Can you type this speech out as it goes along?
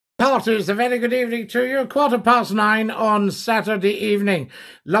Parties, a very good evening to you. 9:15 on Saturday evening.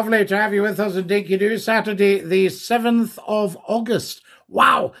 Lovely to have you with us in Dinky Doo. Saturday, the 7th of August.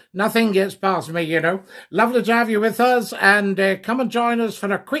 Wow, nothing gets past me, you know. Lovely to have you with us, and come and join us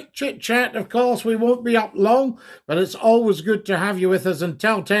for a quick chit-chat. Of course, we won't be up long, but it's always good to have you with us, and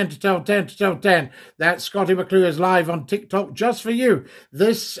tell 10 to tell 10 to tell 10 that Scottie McClue is live on TikTok just for you.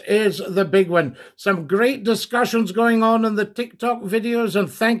 This is the big one. Some great discussions going on in the TikTok videos, and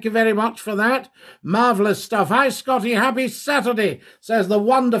thank you very much for that. Marvellous stuff. Hi, Scottie. Happy Saturday, says the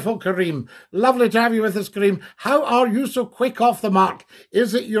wonderful Kareem. Lovely to have you with us, Kareem. How are you so quick off the mark?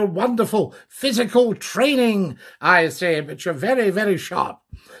 Is it your wonderful physical training? I say, but you're very, very sharp.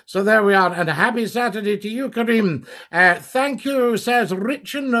 So there we are, and a happy Saturday to you, Kareem. Thank you, says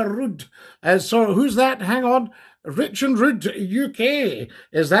Richard Rudd. So who's that? Hang on. Richard Rudd, UK.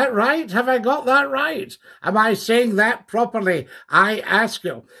 Is that right? Have I got that right? Am I saying that properly? I ask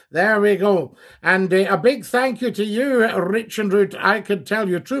you. There we go. And a big thank you to you, Richard Rudd. I can tell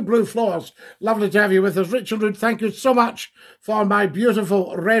you, True Blue Floors. Lovely to have you with us. Richard Rudd, thank you so much for my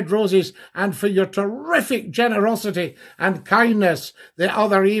beautiful red roses and for your terrific generosity and kindness the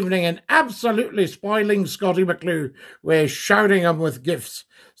other evening and absolutely spoiling Scottie McClue with showering him with gifts.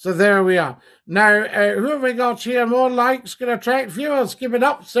 So there we are. Now, who have we got here? More likes can attract viewers. Keep it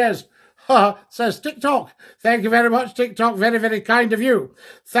up, says TikTok. Thank you very much, TikTok. Very, very kind of you.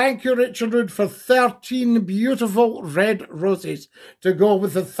 Thank you, Richard Wood, for 13 beautiful red roses to go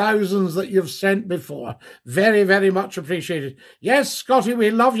with the thousands that you've sent before. Very, very much appreciated. Yes, Scottie, we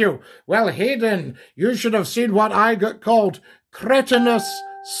love you. Well, Hayden, you should have seen what I got called. Cretinous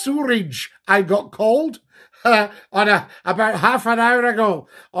sewerage, I got called. About half an hour ago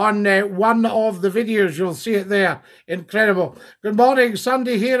on one of the videos. You'll see it there. Incredible. Good morning,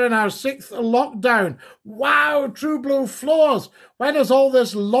 Sunday here in our 6th lockdown. Wow, True Blue Floors. When is all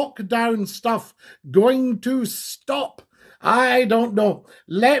this lockdown stuff going to stop? I don't know.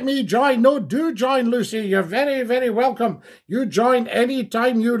 Let me join. No, do join, Lucy. You're very, very welcome. You join any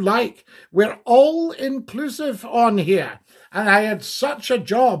time you like. We're all inclusive on here. And I had such a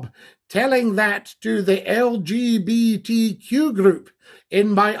job telling that to the LGBTQ group in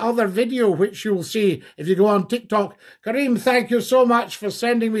my other video, which you'll see if you go on TikTok. Kareem, thank you so much for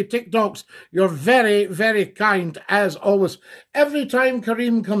sending me TikToks. You're very, very kind, as always. Every time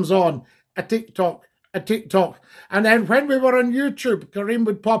Kareem comes on, a TikTok. And then when we were on YouTube, Kareem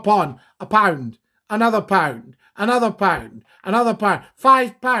would pop on £1, another £1, another £1, another £1,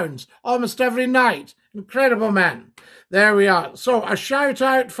 £5, almost every night. Incredible man. There we are. So a shout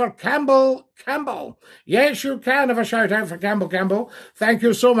out for Campbell. Yes, you can have a shout out for Campbell. Thank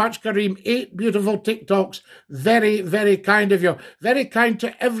you so much, Kareem. 8 beautiful TikToks. Very, very kind of you. Very kind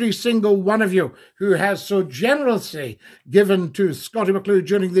to every single one of you who has so generously given to Scottie McClue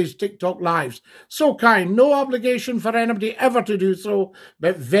during these TikTok lives. So kind. No obligation for anybody ever to do so,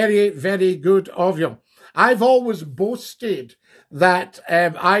 but very, very good of you. I've always boasted that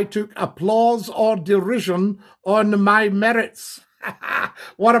I took applause or derision on my merits.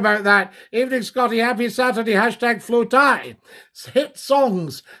 What about that? Evening, Scottie. Happy Saturday. #FlowTie. Hit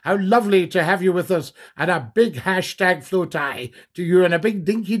songs. How lovely to have you with us. And a big #FlowTie to you and a big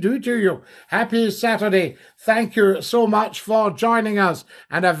dinky do to you. Happy Saturday. Thank you so much for joining us.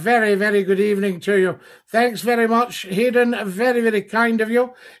 And a very, very good evening to you. Thanks very much, Hayden. Very, very kind of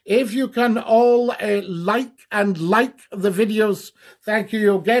you. If you can all like the videos, thank you.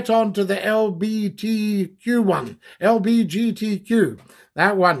 You'll get on to the LBTQ one. LBGTQ.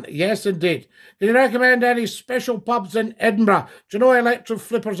 That one. Yes, indeed. Can you recommend any special pubs in Edinburgh? Do you know Electro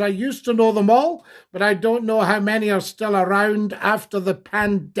Flippers? I used to know them all, but I don't know how many are still around after the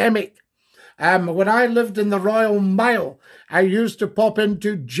pandemic. When I lived in the Royal Mile, I used to pop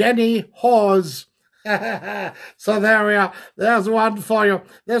into Jenny Hawes. So there we are. There's one for you.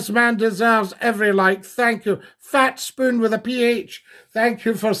 This man deserves every like. Thank you. Fat Spoon with a PH. Thank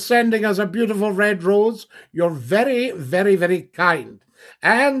you for sending us a beautiful red rose. You're very, very, very kind.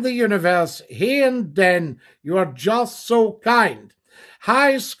 And the universe, he and Den, you are just so kind.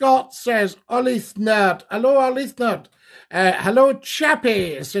 Hi, Scott, says Olith Nerd. Hello, Olith Nerd. Hello,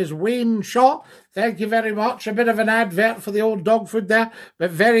 Chappie, says Wayne Shaw. Thank you very much. A bit of an advert for the old dog food there, but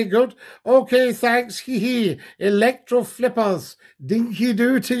very good. Okay, thanks. Hee. Electro Flippers. Dinky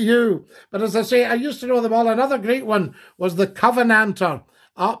do to you. But as I say, I used to know them all. Another great one was the Covenanter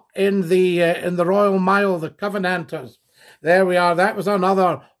up in the Royal Mile, the Covenanters. There we are. That was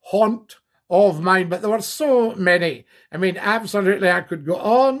another haunt of mine, but there were so many. I mean, absolutely, I could go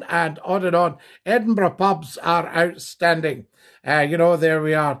on and on and on. Edinburgh pubs are outstanding. There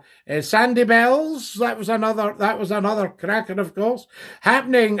we are. Sandy Bells, that was another cracker, of course.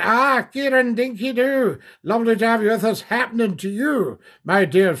 Happening, Kieran Dinky Doo, lovely to have you with us. Happening to you, my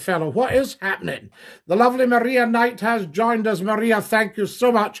dear fellow. What is happening? The lovely Maria Knight has joined us. Maria, thank you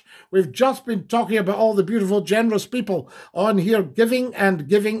so much. We've just been talking about all the beautiful, generous people on here, giving and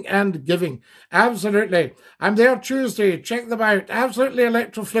giving and giving. Absolutely. I'm there Tuesday. Check them out. Absolutely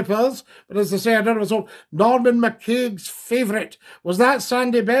electro flippers. But as I say, I don't know. So Norman McCaig's favourite. Was that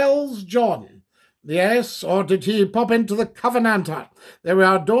Sandy Bells, John? Yes, or did he pop into the Covenanter? There we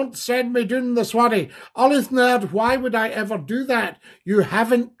are. Don't send me down the swaddy. Olith Nerd, why would I ever do that? You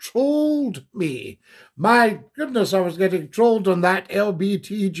haven't trolled me. My goodness, I was getting trolled on that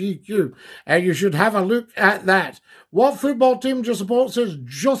LBTGQ. You should have a look at that. What football team do you support, says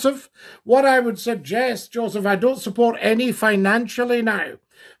Joseph? What I would suggest, Joseph, I don't support any financially now.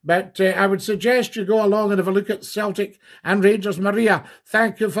 But I would suggest you go along and have a look at Celtic and Rangers. Maria,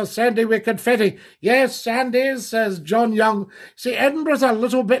 thank you for sending me confetti. Yes, Sandy, says John Young. See, Edinburgh's a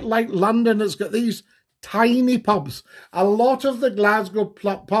little bit like London. It's got these tiny pubs. A lot of the Glasgow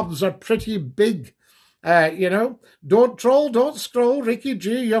pubs are pretty big. Don't troll, don't scroll. Ricky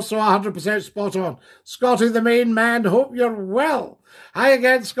G, you're so 100% spot on. Scotty, the main man, hope you're well. Hi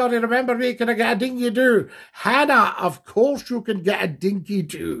again, Scotty. Remember me, can I get a dinky do? Hannah, of course you can get a dinky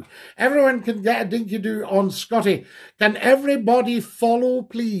do. Everyone can get a dinky do on Scotty. Can everybody follow,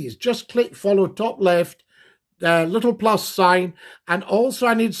 please? Just click follow, top left. Little plus sign, and also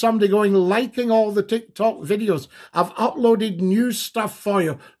I need somebody liking all the TikTok videos. I've uploaded new stuff for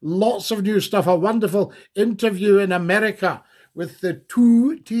you, lots of new stuff. A wonderful interview in America with the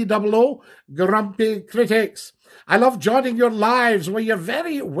 2TOO Grumpy Critics. I love joining your lives. Well, you're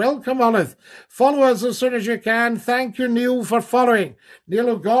very welcome, Olive. Follow us as soon as you can. Thank you, Neil, for following. Neil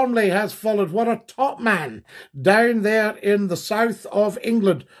O'Gormley has followed. What a top man down there in the south of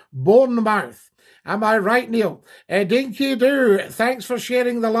England, Bournemouth. Am I right, Neil? Dinky Doo, thanks for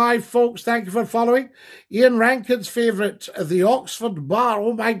sharing the live, folks. Thank you for following. Ian Rankin's favourite, the Oxford Bar.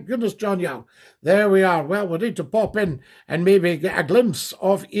 Oh, my goodness, John Young. There we are. Well, we need to pop in and maybe get a glimpse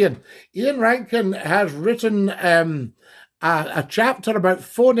of Ian. Ian Rankin has written a chapter about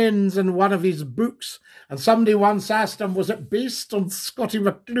phone-ins in one of his books. And somebody once asked him, was it based on Scottie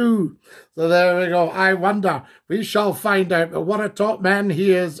McClue? So there we go. I wonder. We shall find out. But what a top man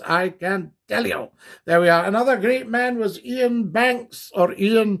he is, I can tell you. There we are. Another great man was Ian Banks, or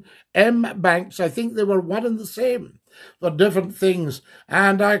Ian M. Banks. I think they were one and the same. For different things.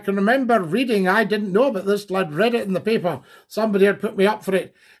 And I can remember reading, I didn't know about this till I'd read it in the paper. Somebody had put me up for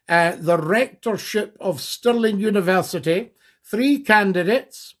it. The rectorship of Stirling University. 3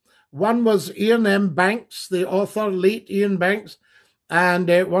 candidates. One was Ian M. Banks, the author, late Ian Banks, and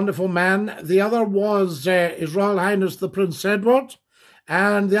a wonderful man. The other was His Royal Highness the Prince Edward,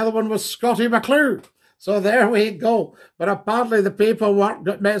 and the other one was Scottie McClue. So there we go. But apparently the paperwork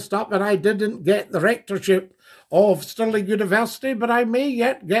got messed up and I didn't get the rectorship of Stirling University, but I may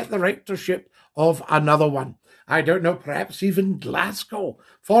yet get the rectorship of another one. I don't know, perhaps even Glasgow,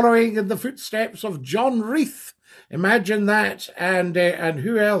 following in the footsteps of John Reith. Imagine that. And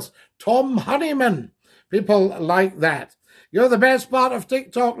who else? Tom Honeyman. People like that. You're the best part of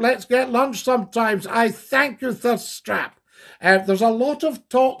TikTok. Let's get lunch sometimes. I thank you, Thirststrap. There's a lot of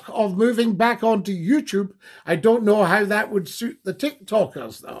talk of moving back onto YouTube. I don't know how that would suit the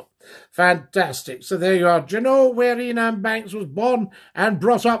TikTokers, though. Fantastic. So there you are. Do you know where Ian M. Banks was born and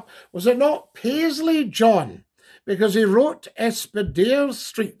brought up? Was it not Paisley, John? Because he wrote Espadale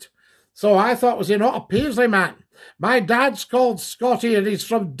Street. So I thought, was he not a Paisley man? My dad's called Scotty and he's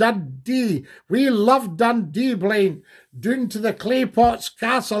from Dundee. We love Dundee, Blaine. Down to the Claypots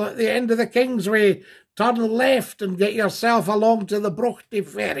Castle at the end of the Kingsway. Turn left and get yourself along to the Brochty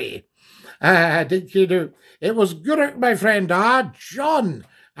Ferry. Dinky do. It was Guruk, my friend. John.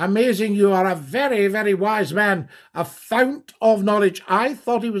 Amazing. You are a very, very wise man. A fount of knowledge. I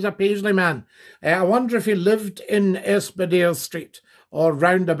thought he was a Paisley man. I wonder if he lived in Espadale Street, or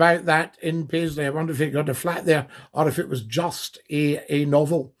round about that in Paisley. I wonder if he got a flat there, or if it was just a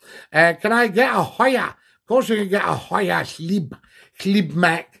novel. Can I get a Hoya? Of course you can get a Hoya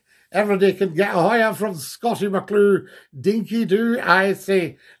Schliebmack. Everybody can get a Hoya from Scottie McClue. Dinky do, I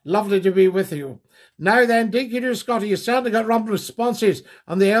say. Lovely to be with you. Now then, Dinky do, Scotty, you certainly got rump responses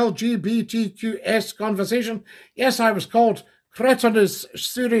on the LGBTQS conversation. Yes, I was called cretinous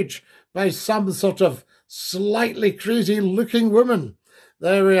sewage by some sort of slightly crazy-looking woman.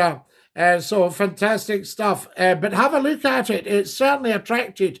 There we are. So fantastic stuff. But have a look at it. It certainly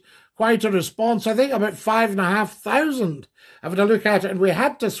attracted quite a response. I think about 5,500 having a look at it, and we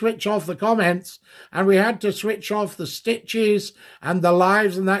had to switch off the comments and we had to switch off the stitches and the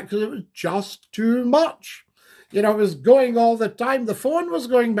lives and that because it was just too much. You know, it was going all the time. The phone was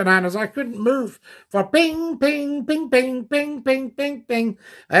going bananas. I couldn't move for ping, ping, ping, ping, ping, ping, ping, ping.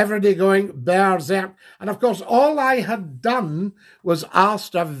 Everybody going berserk. And of course, all I had done was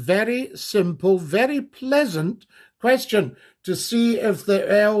asked a very simple, very pleasant question to see if the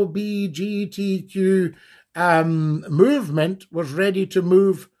LBGTQ movement was ready to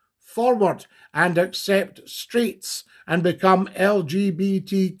move forward and accept streets and become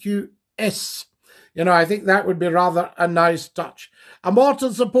LGBTQS. You know, I think that would be rather a nice touch. A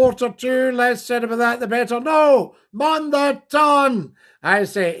Morton supporter too, less said about that, the better. No, Monderton! I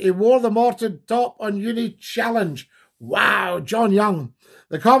say, he wore the Morton top on Uni Challenge. Wow, John Young.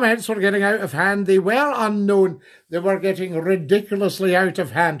 The comments were getting out of hand. They were unknown. They were getting ridiculously out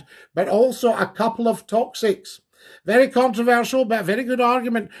of hand, but also a couple of toxics. Very controversial, but a very good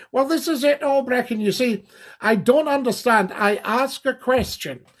argument. Well, this is it, Albrecht. You see, I don't understand. I ask a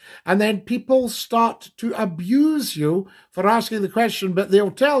question, and then people start to abuse you for asking the question, but they'll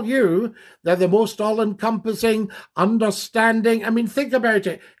tell you they're the most all-encompassing, understanding. I mean, think about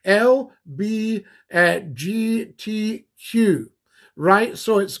it. LBGTQ, right?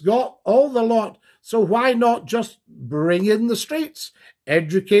 So it's got all the lot. So why not just bring in the streets,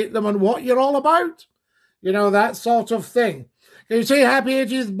 educate them on what you're all about? You know, that sort of thing. Can you say happy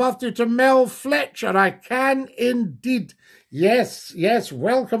 80th birthday to Mel Fletcher? I can indeed. Yes, yes,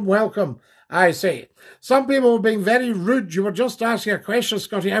 welcome, welcome, I say. Some people were being very rude. You were just asking a question,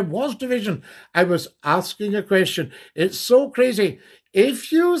 Scotty. I was division. I was asking a question. It's so crazy.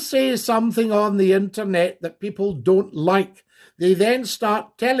 If you say something on the internet that people don't like, they then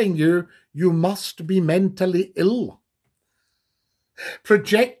start telling you you must be mentally ill,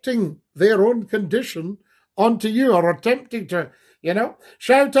 projecting their own condition onto you or attempting to, you know.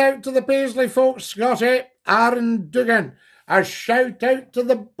 Shout out to the Paisley folks, Scotty, Aaron Dugan. A shout out to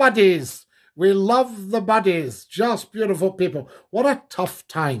the buddies. We love the buddies. Just beautiful people. What a tough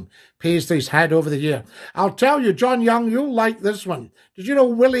time Paisley's had over the year. I'll tell you, John Young, you'll like this one. Did you know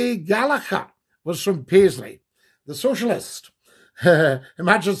Willie Gallagher was from Paisley, the socialist?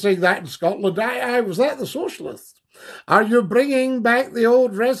 Imagine saying that in Scotland. I was that the socialist? Are you bringing back the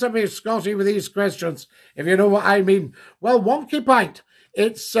old recipe, Scotty, with these questions, if you know what I mean? Well, wonky pint,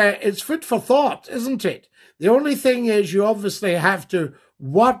 it's food for thought, isn't it? The only thing is you obviously have to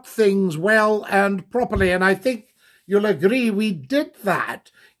word things well and properly, and I think you'll agree we did that.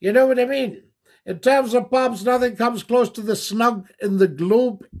 You know what I mean? In terms of pubs, nothing comes close to the Snug in the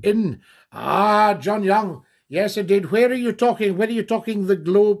Globe Inn. Ah, John Young. Yes, indeed. Where are you talking? Where are you talking the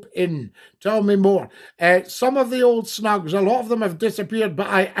Globe Inn? Tell me more. Some of the old Snugs, a lot of them have disappeared, but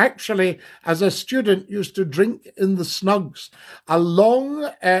I actually, as a student, used to drink in the Snugs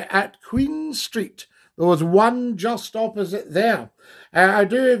along at Queen Street. There was one just opposite there. I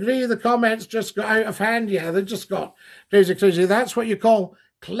do agree the comments just got out of hand. Yeah, they just got crazy, crazy. That's what you call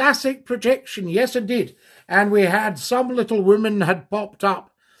classic projection. Yes, indeed. And we had some little woman had popped up,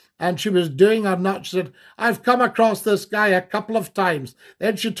 and she was doing her nut. She said, I've come across this guy a couple of times.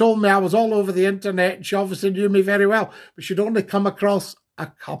 Then she told me I was all over the internet, and she obviously knew me very well, but she'd only come across a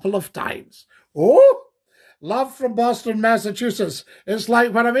couple of times. Oh, love from Boston, Massachusetts. It's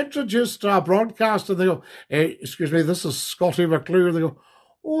like when I'm introduced to a broadcaster, they go, hey, excuse me, this is Scotty McClure. They go,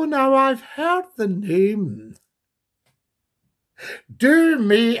 oh, now I've heard the name. Do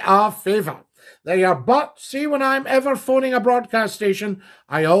me a favour. There, but see, when I'm ever phoning a broadcast station,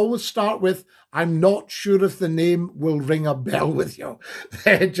 I always start with, I'm not sure if the name will ring a bell with you.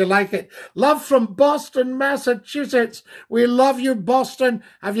 Do you like it? Love from Boston, Massachusetts. We love you, Boston.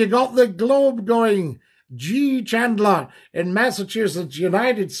 Have you got the Globe going? G. Chandler in Massachusetts,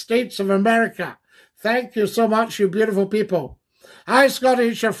 United States of America. Thank you so much, you beautiful people. Hi, Scotty,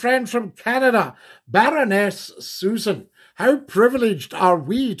 it's your friend from Canada, Baroness Susan. How privileged are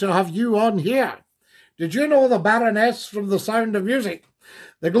we to have you on here? Did you know the Baroness from The Sound of Music?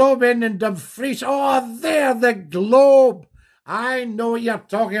 The Globe Inn in Dumfries. Oh, there, the Globe. I know what you're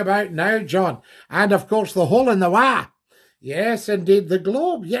talking about now, John. And, of course, the Hole in the Wa. Yes, indeed, the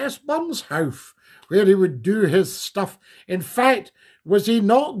Globe. Yes, Mum's house, where he would do his stuff. In fact, was he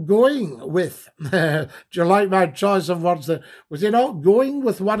not going with, do you like my choice of words there? Was he not going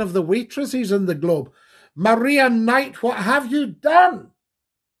with one of the waitresses in the Globe? Maria Knight, what have you done?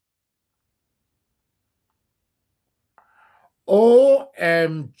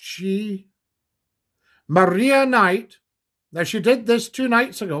 OMG. Maria Knight, now she did this 2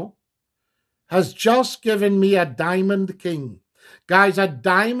 nights ago, has just given me a Diamond King. Guys, a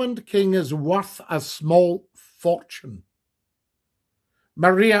Diamond King is worth a small fortune.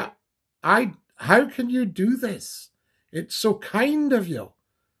 Maria, how can you do this? It's so kind of you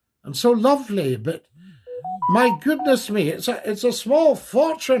and so lovely, but my goodness me, it's a small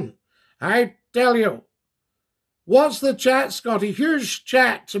fortune. I tell you. What's the chat, Scotty? Huge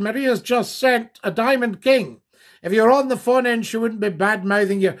chat. Maria's just sent a Diamond King. If you're on the phone in, she wouldn't be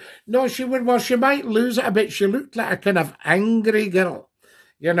bad-mouthing you. No, she would. Well, she might lose it a bit. She looked like a kind of angry girl.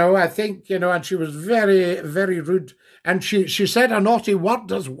 You know, I think, you know, and she was very, very rude. And she said a naughty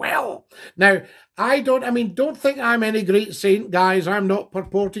word as well. Now, don't think I'm any great saint, guys. I'm not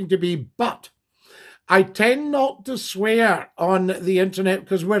purporting to be, but I tend not to swear on the internet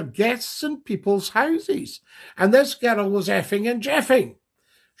because we're guests in people's houses. And this girl was effing and jeffing.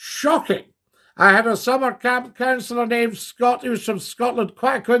 Shocking. I had a summer camp counsellor named Scott who was from Scotland.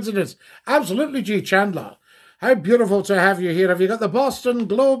 Quite a coincidence. Absolutely, G. Chandler. How beautiful to have you here. Have you got the Boston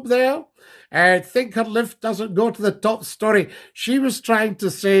Globe there? I think her lift doesn't go to the top story. She was trying to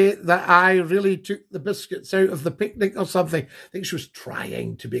say that I really took the biscuits out of the picnic or something. I think she was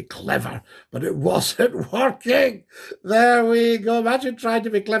trying to be clever, but it wasn't working. There we go. Imagine trying to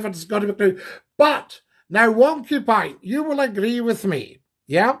be clever to Scotty McClue. But now, Wonky Pint, you will agree with me,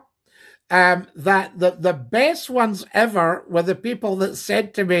 yeah? That the best ones ever were the people that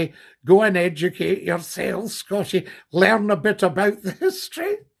said to me, go and educate yourself, Scotty, learn a bit about the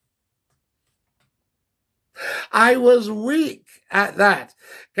history. I was weak at that.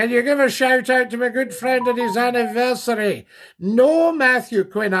 Can you give a shout out to my good friend at his anniversary? No, Matthew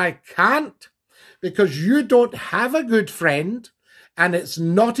Quinn, I can't, because you don't have a good friend, and it's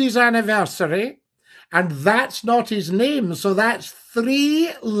not his anniversary, and that's not his name, so that's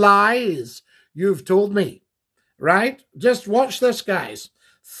 3 lies you've told me, right? Just watch this, guys.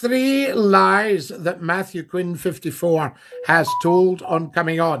 3 lies that Matthew Quinn 54 has told on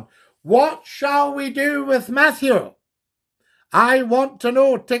coming on. What shall we do with Matthew? I want to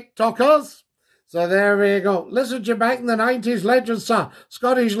know, TikTokers. So there we go. Listen to you back in the 90s, legend, sir.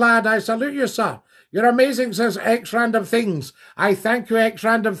 Scottish lad, I salute you, sir. You're amazing, says X Random Things. I thank you, X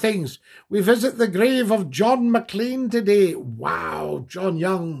Random Things. We visit the grave of John McLean today. Wow, John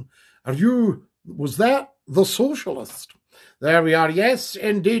Young. Was that the socialist? There we are. Yes,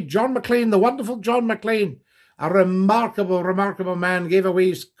 indeed. John McLean, the wonderful John McLean. A remarkable, remarkable man. Gave away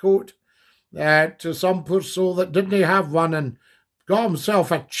his coat to some poor soul that didn't have one and got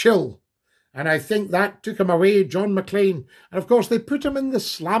himself a chill. And I think that took him away, John McLean. And of course, they put him in the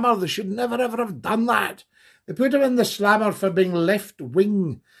slammer. They should never, ever have done that. They put him in the slammer for being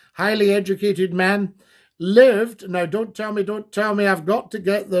left-wing, highly educated man. Lived, now don't tell me, I've got to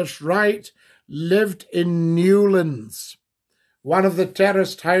get this right, lived in Newlands, one of the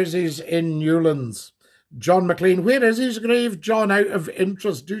terraced houses in Newlands. John McLean, where is his grave, John, out of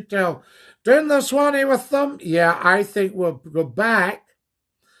interest? Do tell. Doing the Swanee with them? Yeah, I think we'll go back.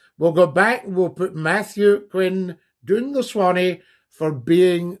 We'll go back and we'll put Matthew Quinn doing the Swanee for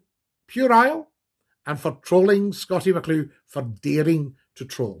being puerile and for trolling Scotty McClue, for daring to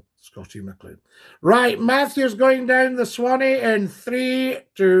troll Scotty McClue. Right, Matthew's going down the Swanee in 3,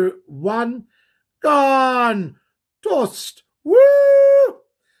 2, 1. Gone! Toast! Woo!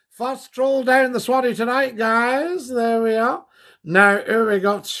 First troll down the Swanee tonight, guys. There we are. Now, who we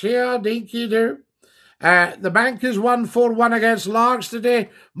got here? Dinky Doo. The Bankies won 4-1 against Largs today.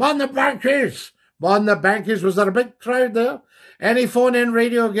 Mon the Bankies! Mon the Bankies. Was there a big crowd there? Any phone-in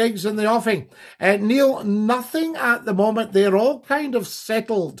radio gigs in the offing? Neil, nothing at the moment. They're all kind of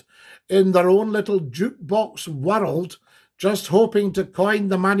settled in their own little jukebox world, just hoping to coin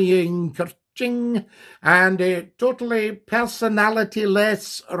the money in ka-ching, and a totally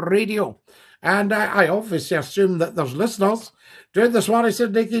personality-less radio. And I obviously assume that there's listeners. Doing the Swanee,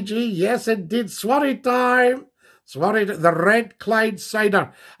 said Nicky G. Yes, indeed. Swanee time. Swanee, the Red Clyde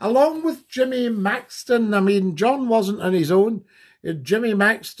Cider. Along with Jimmy Maxton. I mean, John wasn't on his own. Jimmy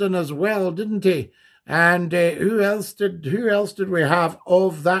Maxton as well, didn't he? And who else did we have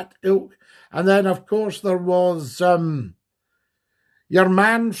of that ilk? And then, of course, there was your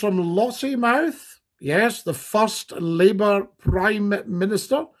man from Lossiemouth. Yes, the first Labour Prime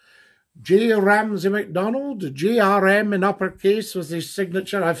Minister. J. Ramsay MacDonald, JRM in uppercase was his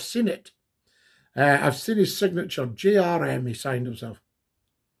signature. I've seen it. I've seen his signature. JRM, he signed himself.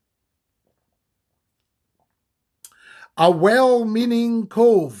 A well-meaning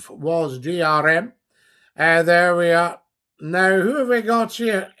cove was JRM. There we are. Now, who have we got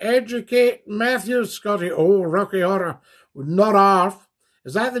here? Educate Matthew Scotty. Oh, Rocky Horror. Not half.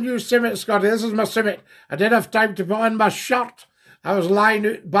 Is that the new Simmet, Scotty? This is my Simmet. I didn't have time to put on my shirt. I was lying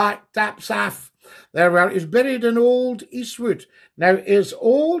out back, taps off. There we are. He's buried in Old Eastwood. Now, is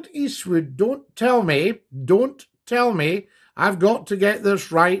Old Eastwood, don't tell me, I've got to get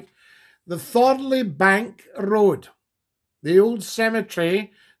this right, the Thornley Bank Road, the old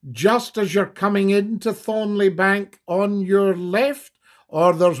cemetery, just as you're coming into Thornley Bank on your left,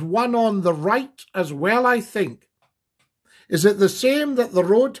 or there's one on the right as well, I think. Is it the same that the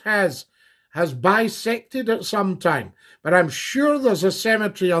road has bisected at some time? But I'm sure there's a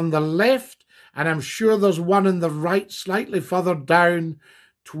cemetery on the left, and I'm sure there's one on the right, slightly further down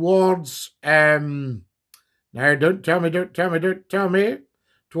towards, now don't tell me,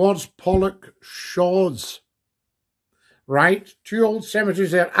 towards Pollock Shaws. Right, 2 old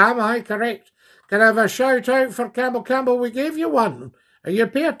cemeteries there. Am I correct? Can I have a shout out for Campbell? Campbell, we gave you one. You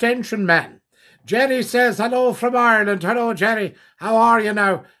pay attention, man. Jerry says, hello from Ireland. Hello, Jerry. How are you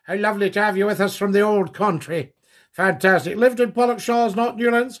now? How lovely to have you with us from the old country. Fantastic. Lived in Pollock Shaws, not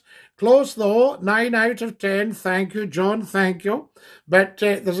Newlands. Close, though. 9 out of 10. Thank you, John. Thank you. But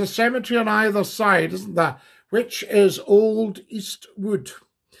there's a cemetery on either side, isn't there? Which is Old Eastwood.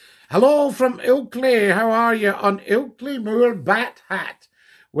 Hello from Ilkley. How are you on Ilkley Moor Bat Hat?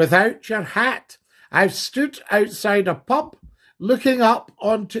 Without your hat. I've stood outside a pub looking up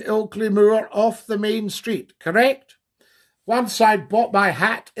onto Ilkley Moor off the main street, correct? Once I bought my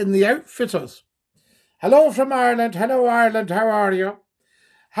hat in the Outfitters. Hello from Ireland. Hello, Ireland. How are you?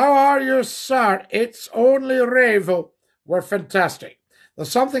 How are you, sir? It's only Revo. We're fantastic.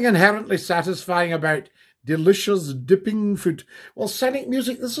 There's something inherently satisfying about delicious dipping food. Well, scenic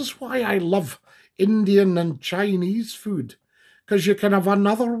music, this is why I love Indian and Chinese food, because you can have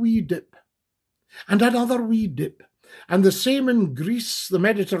another wee dip and another wee dip. And the same in Greece, the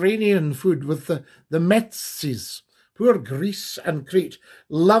Mediterranean food with the Metsis. Poor Greece and Crete.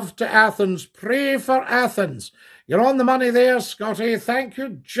 Love to Athens. Pray for Athens. You're on the money there, Scotty. Thank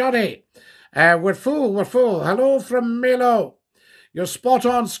you, Johnny. We're full. Hello from Milo. You're spot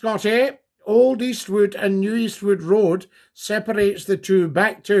on, Scotty. Old Eastwood and New Eastwood Road separates the two.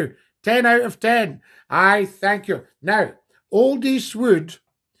 Back to 10 out of 10. I thank you. Now, Old Eastwood,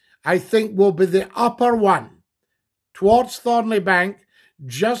 I think, will be the upper one towards Thornley Bank,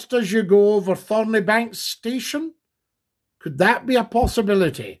 just as you go over Thornley Bank Station. Could that be a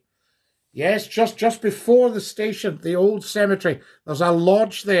possibility? Yes, just before the station, the old cemetery. There's a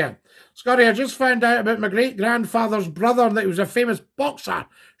lodge there. Scotty, I just found out about my great-grandfather's brother that he was a famous boxer.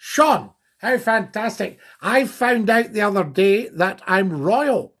 Sean, how fantastic. I found out the other day that I'm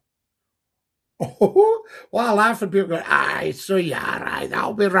royal. Oh, well, I laugh and people go, aye, so yeah, right,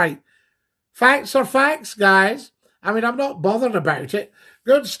 that'll be right. Facts are facts, guys. I mean, I'm not bothered about it.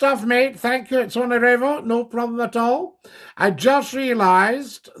 Good stuff, mate. Thank you. It's only Revo. No problem at all. I just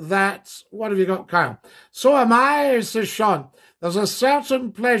realised that... What have you got, Kyle? So am I, says Sean. There's a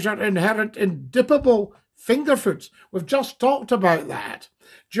certain pleasure inherent in dippable finger foods. We've just talked about that.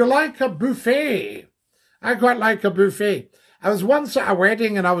 Do you like a buffet? I quite like a buffet. I was once at a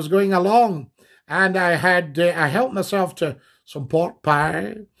wedding and I was going along and I helped myself to some pork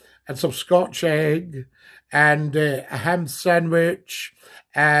pie and some Scotch egg and a ham sandwich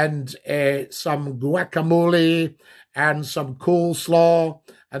and some guacamole and some coleslaw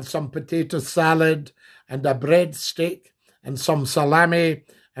and some potato salad and a breadstick and some salami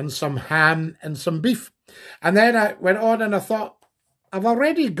and some ham and some beef. And then I went on and I thought, I've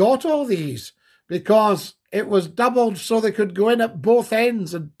already got all these because it was doubled so they could go in at both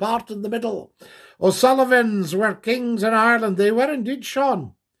ends and part in the middle. O'Sullivans were kings in Ireland. They were indeed,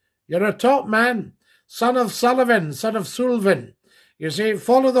 Sean. You're a top man. Son of Sullivan, son of Sullivan. You see,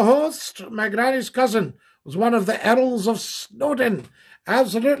 follow the host. My granny's cousin was one of the Earls of Snowdon.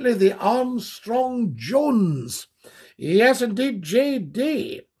 Absolutely, the Armstrong Jones. Yes, indeed,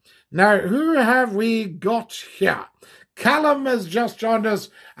 J.D. Now, who have we got here? Callum has just joined us.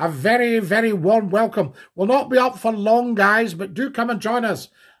 A very, very warm welcome. We'll not be up for long, guys, but do come and join us.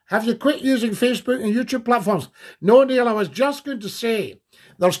 Have you quit using Facebook and YouTube platforms? No, Neil, I was just going to say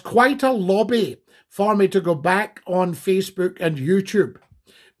there's quite a lobby for me to go back on Facebook and YouTube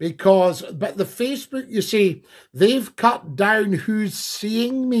but the Facebook, you see, they've cut down who's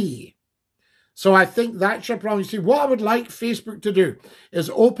seeing me. So I think that's your problem. You see, what I would like Facebook to do is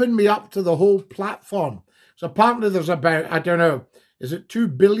open me up to the whole platform. So apparently there's about, I don't know, is it 2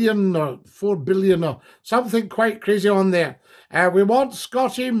 billion or 4 billion or something quite crazy on there. We want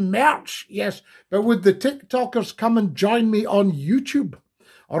Scotty merch, yes, but would the TikTokers come and join me on YouTube?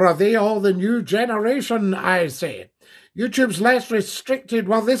 Or are they all the new generation, I say? YouTube's less restricted.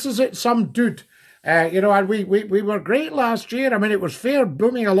 Well, this is it, some dude. And we were great last year. I mean, it was fair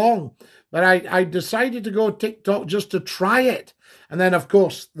booming along. But I decided to go TikTok just to try it. And then, of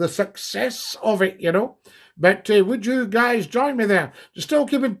course, the success of it, you know. But would you guys join me there? To still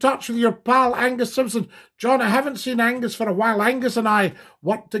keep in touch with your pal Angus Simpson. John, I haven't seen Angus for a while. Angus and I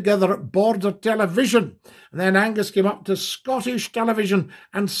worked together at Border Television. And then Angus came up to Scottish Television,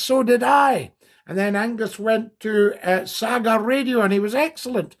 and so did I. And then Angus went to Saga Radio, and he was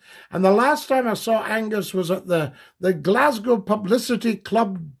excellent. And the last time I saw Angus was at the Glasgow Publicity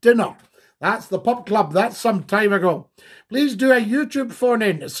Club dinner. That's the pub club. That's some time ago. Please do a YouTube phone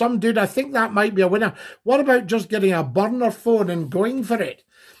in. Some dude, I think that might be a winner. What about just getting a burner phone and going for it?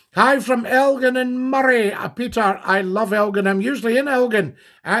 Hi from Elgin and Murray. Peter, I love Elgin. I'm usually in Elgin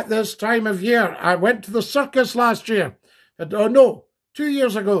at this time of year. I went to the circus last year. Oh, no, 2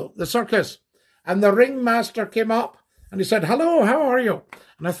 years ago, the circus. And the ringmaster came up and he said, hello, how are you?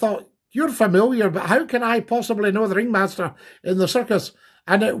 And I thought, you're familiar, but how can I possibly know the ringmaster in the circus?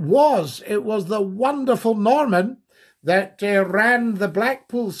 And it was the wonderful Norman that ran the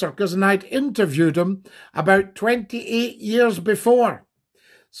Blackpool Circus, and I'd interviewed him about 28 years before.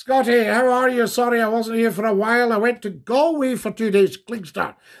 Scotty, how are you? Sorry I wasn't here for a while. I went to Galway for 2 days,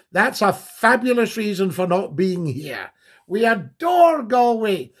 Klingstar. That's a fabulous reason for not being here. We adore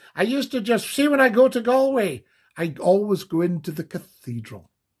Galway. I used to just see when I go to Galway, I always go into the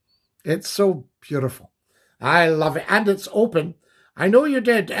cathedral. It's so beautiful. I love it. And it's open. I know you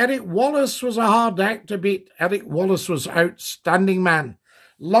did. Eric Wallace was a hard act to beat. Eric Wallace was outstanding man.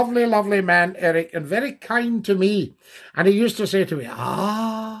 Lovely, lovely man, Eric, and very kind to me. And he used to say to me,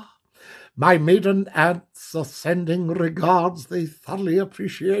 my maiden aunts are sending regards. They thoroughly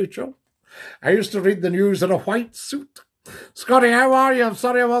appreciate you. I used to read the news in a white suit. Scotty, how are you? I'm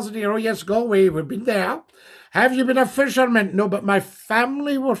sorry I wasn't here. Oh, yes, Galway. We've been there. Have you been a fisherman? No, but my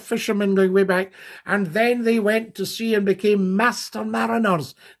family were fishermen going way back. And then they went to sea and became master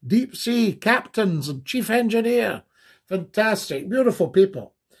mariners, deep sea captains and chief engineer. Fantastic, beautiful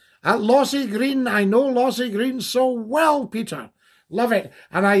people. At Lossy Green, I know Lossy Green so well, Peter. Love it.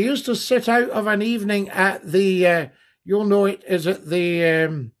 And I used to sit out of an evening at the, you'll know it, is it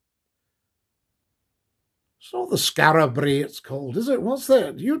the... It's not the Scarabray it's called, is it? What's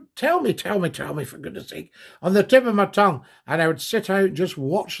that? You tell me, for goodness sake. On the tip of my tongue. And I would sit out and just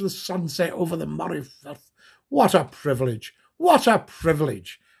watch the sunset over the Moray Firth. What a privilege. What a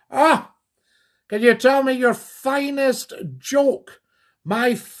privilege. Ah! Can you tell me your finest joke?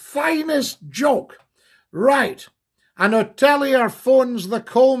 My finest joke. Right. An hotelier phones the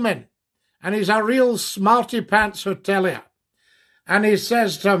Coleman. And he's a real smarty pants hotelier. And he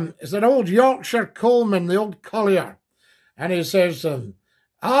says to him, it's an old Yorkshire Coleman, the old collier. And he says to him,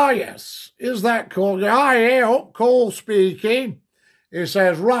 yes, is that Cole? Cole speaking. He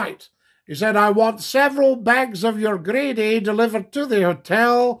says, right. He said, I want several bags of your grade A delivered to the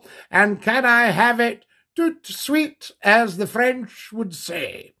hotel, and can I have it tout sweet, as the French would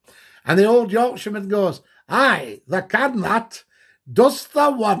say? And the old Yorkshireman goes, aye, thou can that. Dost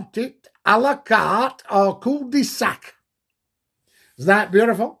thou want it à la carte or cul-de-sac? Isn't that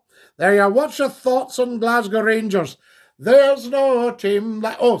beautiful? There you are. What's your thoughts on Glasgow Rangers? There's no team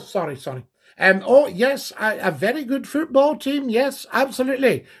like... Oh, sorry. Yes, a very good football team. Yes,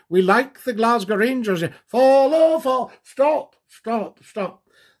 absolutely. We like the Glasgow Rangers. Fall. Stop.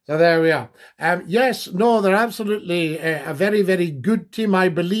 So there we are. Yes, no, they're absolutely a very, very good team, I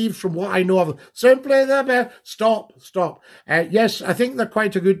believe, from what I know of them. Simply the best. Stop. Yes, I think they're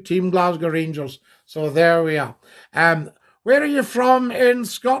quite a good team, Glasgow Rangers. So there we are. Where are you from in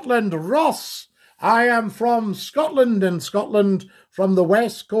Scotland? Ross. I am from Scotland, from the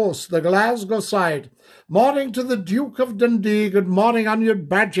west coast, the Glasgow side. Morning to the Duke of Dundee. Good morning, Onion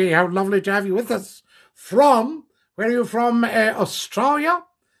Badgie. How lovely to have you with us. Where are you from? Australia?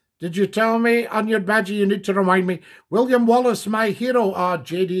 Did you tell me, Onion Badgie? You need to remind me. William Wallace, my hero.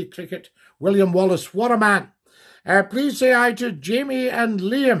 JD Cricket. William Wallace, what a man. Please say hi to Jamie and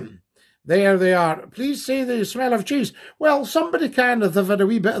Liam. There they are. Please say the smell of cheese. Well, somebody can if they've had a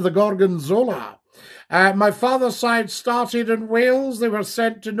wee bit of the Gorgonzola. My father's side started in Wales. They were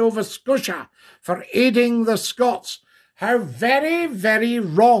sent to Nova Scotia for aiding the Scots. How very, very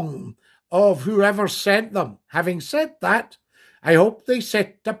wrong of whoever sent them. Having said that, I hope they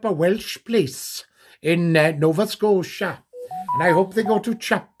set up a Welsh place in Nova Scotia. And I hope they go to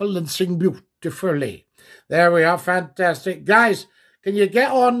chapel and sing beautifully. There we are. Fantastic. Guys, can you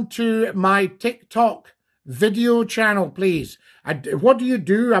get on to my TikTok video channel, please? What do you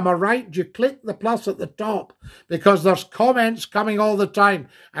do? Am I right? Do you click the plus at the top? Because there's comments coming all the time.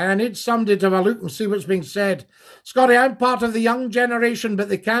 And I need somebody to have a look and see what's being said. Scotty, I'm part of the young generation, but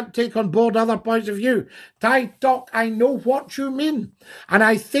they can't take on board other points of view. Ty Talk, I know what you mean. And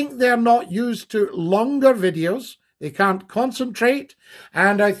I think they're not used to longer videos. They can't concentrate,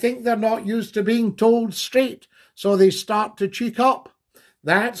 and I think they're not used to being told straight, so they start to cheek up.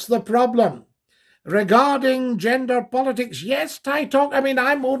 That's the problem. Regarding gender politics, yes, Ty Talk,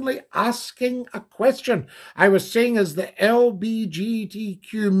 I'm only asking a question. I was saying, is the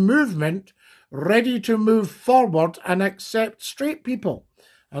LGBTQ movement ready to move forward and accept straight people?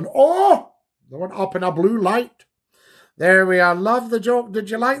 And they went up in a blue light. There we are. Love the joke.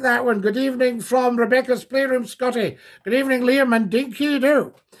 Did you like that one? Good evening from Rebecca's Playroom, Scotty. Good evening, Liam and Dinky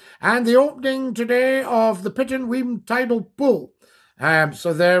Doo. And the opening today of the Pit and Weem tidal pool.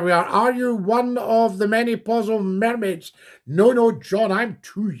 So there we are. Are you one of the many puzzle mermaids? No, John, I'm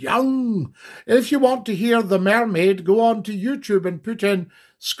too young. If you want to hear The Mermaid, go on to YouTube and put in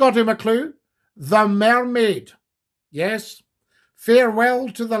Scotty McClue, The Mermaid. Yes, farewell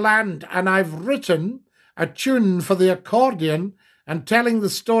to the land. And I've written a tune for the accordion and telling the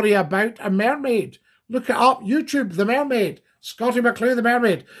story about a mermaid. Look it up, YouTube, The Mermaid. Scotty McClue, The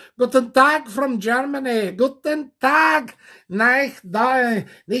Mermaid. Guten Tag from Germany. Guten Tag. Nicht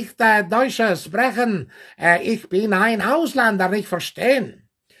Deutsche sprechen. Ich bin ein Ausländer, nicht verstehen.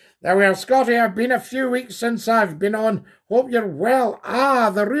 There we are, Scotty. I've been a few weeks since I've been on. Hope you're well.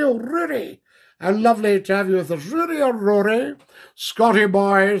 The real Rory. How lovely to have you with us. Rory or Rory? Scotty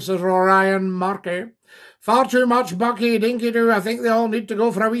boys, says Ryan Markey. Far too much Bucky, Dinky Doo. I think they all need to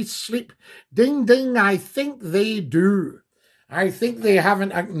go for a wee sleep. Ding, ding, I think they do. I think they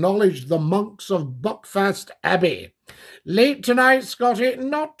haven't acknowledged the monks of Buckfast Abbey. Late tonight, Scotty.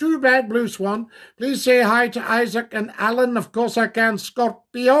 Not too bad, Blue Swan. Please say hi to Isaac and Alan. Of course I can.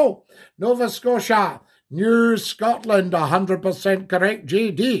 Scorpio, Nova Scotia, New Scotland, 100% correct.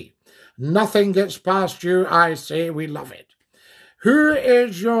 JD. Nothing gets past you, I say. We love it. Who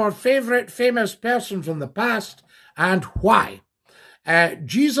is your favourite famous person from the past and why?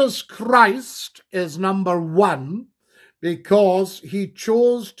 Jesus Christ is number one because he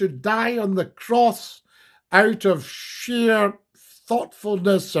chose to die on the cross out of sheer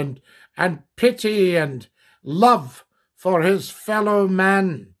thoughtfulness and pity and love for his fellow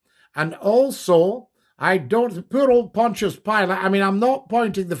man. And also, poor old Pontius Pilate, I'm not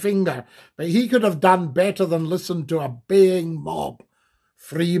pointing the finger, but he could have done better than listen to a baying mob.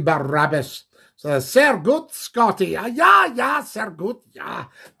 Free Barabbas. So, sehr gut, Scotty. Ja, sehr gut, ja.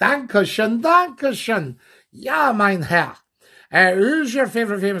 Dankeschön. Ja, mein Herr. Who's your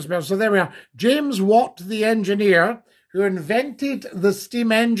favourite famous person? So there we are. James Watt, the engineer, who invented the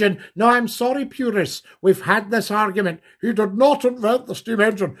steam engine. No, I'm sorry, purists. We've had this argument. He did not invent the steam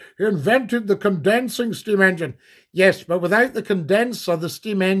engine. He invented the condensing steam engine. Yes, but without the condenser, the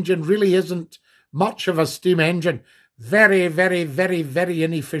steam engine really isn't much of a steam engine. Very, very, very, very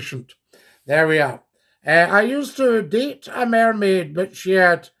inefficient. There we are. I used to date a mermaid, but she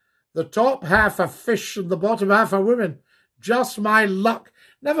had the top half a fish and the bottom half a woman. Just my luck.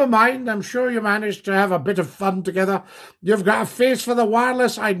 Never mind, I'm sure you managed to have a bit of fun together. You've got a face for the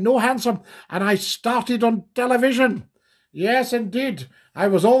wireless, I know, handsome, and I started on television. Yes, indeed. I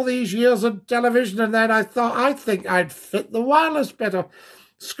was all these years on television, and then I think I'd fit the wireless better.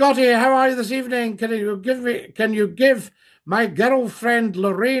 Scotty, how are you this evening? Can you give my girlfriend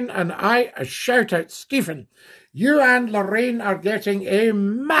Lorraine and I a shout out? Stephen, you and Lorraine are getting a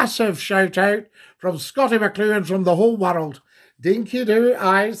massive shout out from Scotty McClue and from the whole world. Dinky do,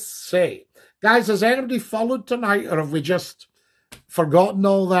 I say. Guys, has anybody followed tonight, or have we just forgotten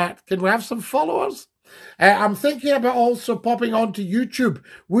all that? Can we have some followers? I'm thinking about also popping onto YouTube.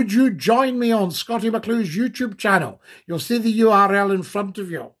 Would you join me on Scotty McClue's YouTube channel? You'll see the URL in front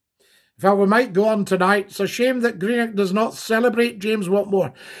of you. In fact, we might go on tonight. It's a shame that Greenock does not celebrate James Watt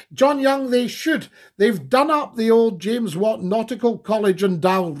more. John Young, they should. They've done up the old James Watt Nautical College on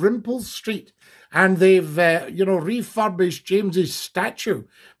Dalrymple Street, and they've, refurbished James's statue.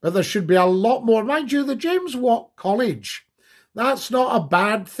 But there should be a lot more. Mind you, the James Watt College, that's not a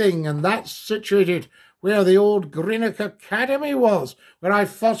bad thing, and that's situated where the old Greenock Academy was, where I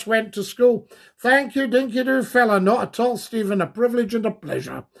first went to school. Thank you, Dinky-Doo fella. Not at all, Stephen. A privilege and a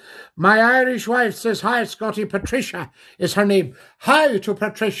pleasure. My Irish wife says, hi, Scotty. Patricia is her name. Hi to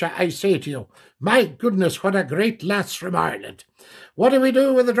Patricia, I say to you. My goodness, what a great lass from Ireland. What do we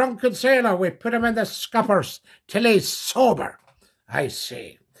do with the drunken sailor? We put him in the scuppers till he's sober, I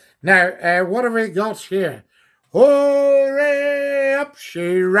say. Now, what have we got here? Hooray, up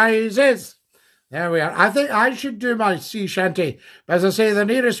she rises. There we are. I think I should do my sea shanty. But as I say, the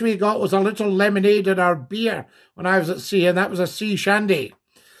nearest we got was a little lemonade in our beer when I was at sea, and that was a sea shandy.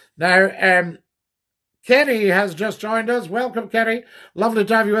 Now, Kerry has just joined us. Welcome, Kerry. Lovely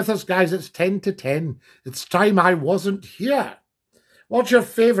to have you with us, guys. It's 10 to 10. It's time I wasn't here. What's your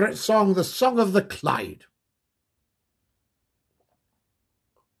favourite song? The Song of the Clyde.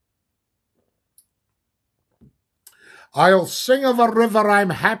 I'll sing of a river I'm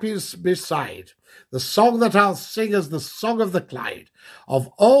happiest beside. The song that I'll sing is the song of the Clyde. Of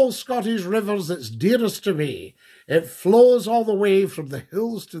all Scottish rivers, it's dearest to me. It flows all the way from the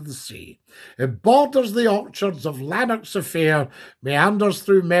hills to the sea. It borders the orchards of Lanark's Affair, meanders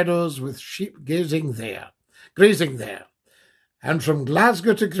through meadows with sheep grazing there. And from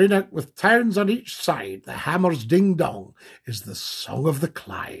Glasgow to Greenock, with towns on each side, the hammer's ding-dong is the song of the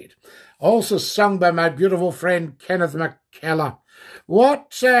Clyde. Also sung by my beautiful friend Kenneth McKellar.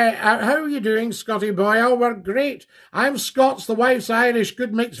 How are you doing, Scotty boy? Oh, we're great. I'm Scots, the wife's Irish.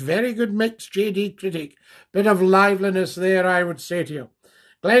 Good mix, very good mix, JD Critic. Bit of liveliness there, I would say to you.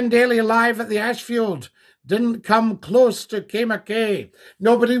 Glenn Daly live at the Ashfield. Didn't come close to K.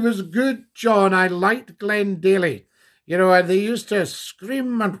 Nobody was good, John. I liked Glenn Daly. You know, and they used to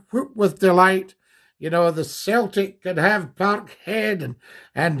scream and whoop with delight. You know, the Celtic could have Parkhead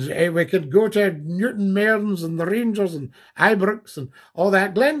and we could go to Newton Mearns and the Rangers and Ibrox and all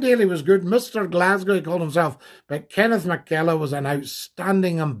that. Glenn Daly was good. Mr. Glasgow, he called himself. But Kenneth McKellar was an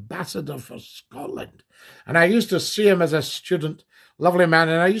outstanding ambassador for Scotland. And I used to see him as a student. Lovely man.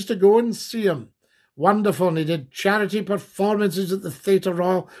 And I used to go and see him. Wonderful. And he did charity performances at the Theatre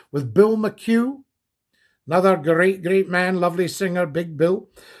Royal with Bill McHugh. Another great man, lovely singer, Big Bill.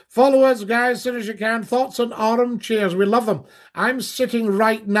 Follow us, guys, as soon as you can. Thoughts on armchairs. We love them. I'm sitting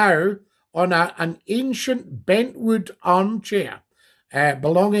right now on an ancient bentwood armchair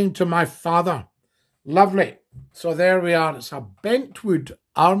belonging to my father. Lovely. So there we are. It's a bentwood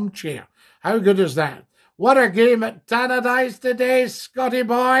armchair. How good is that? What a game at Tannadice today, Scotty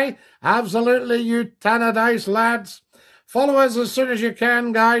boy. Absolutely, you Tannadice lads. Follow us as soon as you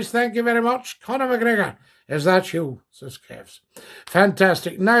can, guys. Thank you very much. Conor McGregor. Is that you? Says Kevs.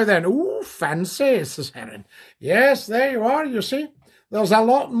 Fantastic. Now then, ooh, fancy, says Heron. Yes, there you are, you see. There's a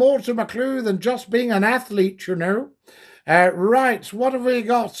lot more to McClue than just being an athlete, you know. Right, what have we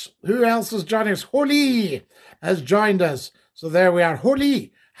got? Who else is joining us? Holy has joined us. So there we are.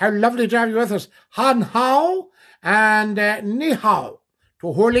 Holy, how lovely to have you with us. Han hao and ni hao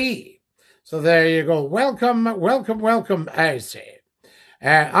to Holy. So there you go. Welcome, I say.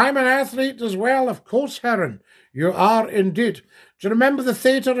 I'm an athlete as well, of course, Heron. You are indeed. Do you remember the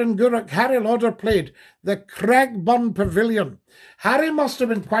theatre in Gourock? Harry Lauder played the Craigburn Pavilion. Harry must have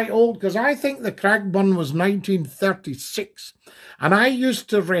been quite old because I think the Craigburn was 1936. And I used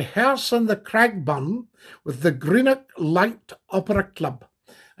to rehearse in the Craigburn with the Greenock Light Opera Club.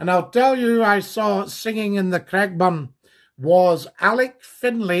 And I'll tell you, I saw singing in the Craigburn was Alec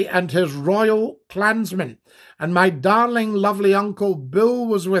Finlay and his Royal Clansmen. And my darling, lovely Uncle Bill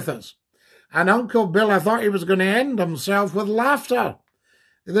was with us. And Uncle Bill, I thought he was going to end himself with laughter.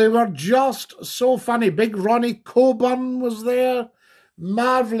 They were just so funny. Big Ronnie Coburn was there.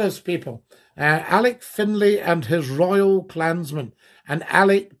 Marvellous people. Alec Finlay and his Royal Clansmen. And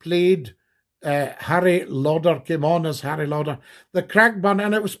Alec played Harry Lauder, came on as Harry Lauder. The Craigburn,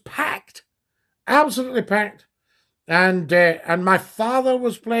 and it was packed. Absolutely packed. And my father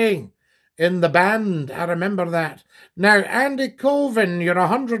was playing in the band. I remember that. Now, Andy Colvin, you're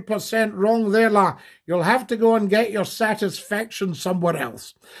 100% wrong there, la. You'll have to go and get your satisfaction somewhere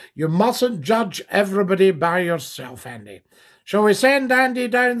else. You mustn't judge everybody by yourself, Andy. Shall we send Andy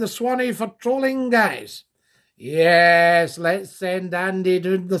down the Swanee for trolling, guys? Yes, let's send Andy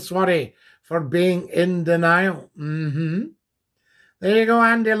down the Swanee for being in denial. There you go,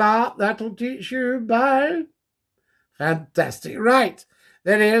 Andy la. That'll teach you. Bye. Fantastic. Right.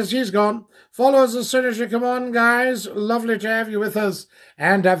 There he is. He's gone. Follow us as soon as you come on, guys. Lovely to have you with us.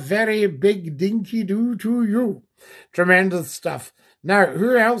 And a very big dinky-doo to you. Tremendous stuff. Now,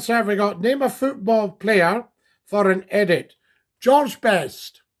 who else have we got? Name a football player for an edit. George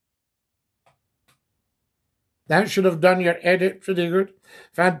Best. That should have done your edit pretty good.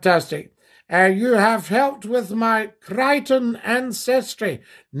 Fantastic. You have helped with my Crichton ancestry.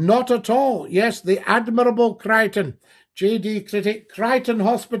 Not at all. Yes, the admirable Crichton. JD Critic, Crichton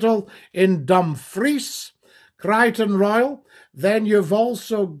Hospital in Dumfries, Crichton Royal. Then you've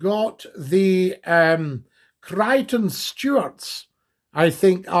also got the Crichton Stewarts, I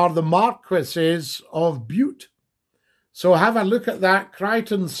think, are the Marquises of Bute. So have a look at that,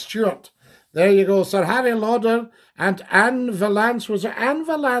 Crichton Stewart. There you go, Sir Harry Lauder and Anne Valance. Was it Anne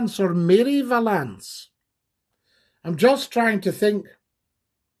Valance or Mary Valance? I'm just trying to think.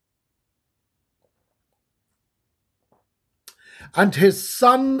 And his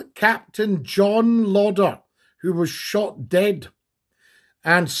son, Captain John Lauder, who was shot dead.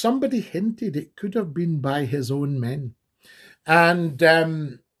 And somebody hinted it could have been by his own men. And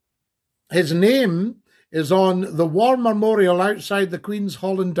his name is on the War Memorial outside the Queen's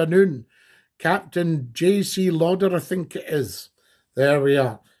Hall in Dunoon. Captain J.C. Lauder, I think it is. There we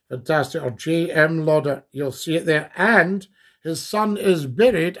are. Fantastic. Or J.M. Lauder. You'll see it there. And his son is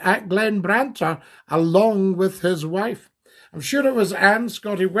buried at Glenbranter along with his wife. I'm sure it was Anne,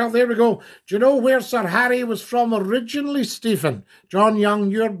 Scotty. Well, there we go. Do you know where Sir Harry was from originally, Stephen? John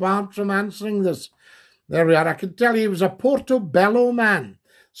Young, you're barred from answering this. There we are. I can tell you he was a Portobello man.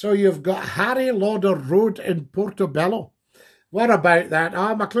 So you've got Harry Lauder Road in Portobello. What about that?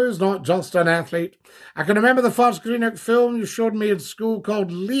 McClue's not just an athlete. I can remember the first Greenock film you showed me in school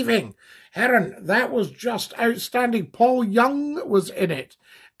called Leaving. Heron, that was just outstanding. Paul Young was in it.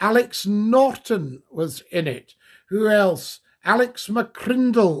 Alex Norton was in it. Who else? Alex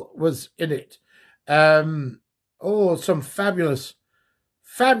McCrindle was in it. Some fabulous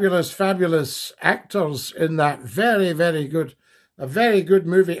actors in that. Very, very good. A very good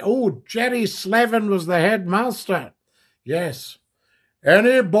movie. Oh, Jerry Slevin was the headmaster. Yes.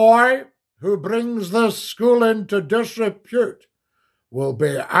 Any boy who brings this school into disrepute will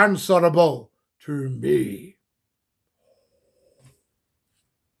be answerable to me.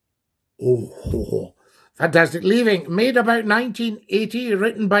 Oh, fantastic. Leaving, made about 1980,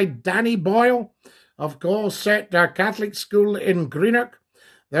 written by Danny Boyle, of course, set a Catholic school in Greenock.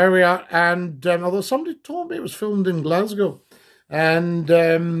 There we are. And although somebody told me it was filmed in Glasgow, and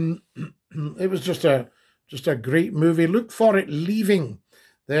it was just a great movie. Look for it, Leaving.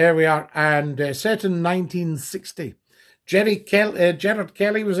 There we are. And set in 1960. Gerard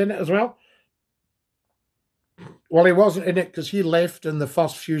Kelly was in it as well. Well, he wasn't in it because he left in the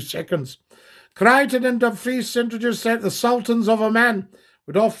first few seconds. Crichton and Dumfries introduced that the sultans of a man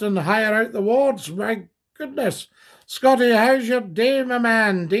would often hire out the wards. My goodness. Scotty, how's your day, my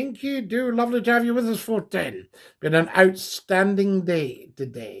man? Dinky, lovely to have you with us for 10. Been an outstanding day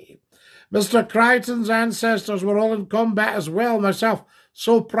today. Mr. Crichton's ancestors were all in combat as well. Myself,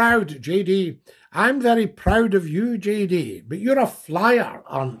 so proud, JD. I'm very proud of you, JD. But you're a flyer,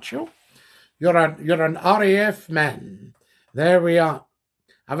 aren't you? You're an RAF man. There we are.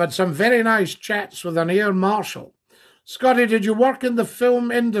 I've had some very nice chats with an air marshal. Scotty, did you work in the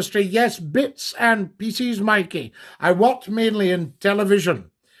film industry? Yes, bits and pieces, Mikey. I worked mainly in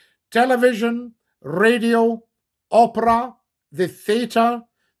television. Television, radio, opera, the theatre,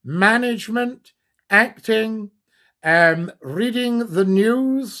 management, acting, reading the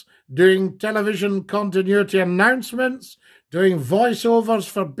news, doing television continuity announcements, doing voiceovers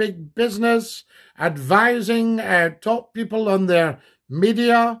for big business, advising top people on their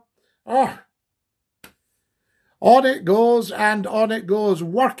media. On it goes and on it goes.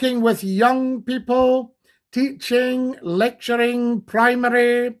 Working with young people, teaching, lecturing,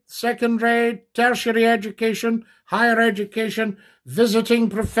 primary, secondary, tertiary education, higher education, visiting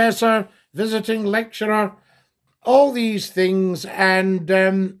professor, visiting lecturer, all these things. And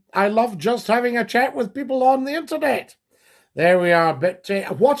I love just having a chat with people on the internet. There we are. But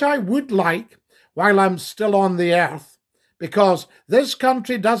what I would like, while I'm still on the earth, because this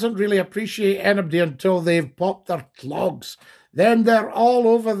country doesn't really appreciate anybody until they've popped their clogs. Then they're all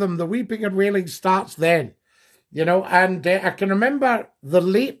over them. The weeping and wailing starts then. You know, and I can remember the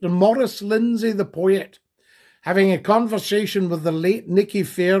late Maurice Lindsay, the poet, having a conversation with the late Nicky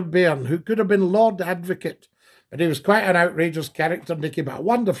Fairbairn, who could have been Lord Advocate. But he was quite an outrageous character, Nicky, but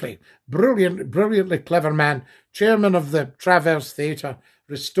wonderfully, brilliantly clever man, chairman of the Traverse Theatre,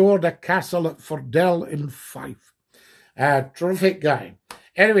 restored a castle at Fordell in Fife. Terrific guy.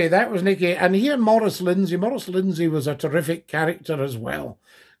 Anyway, that was Nicky. And here Maurice Lindsay. Maurice Lindsay was a terrific character as well.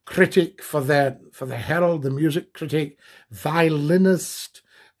 Critic for the Herald, the music critic, violinist,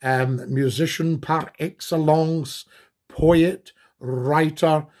 musician par excellence, poet,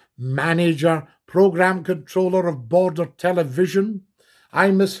 writer, manager, program controller of Border Television.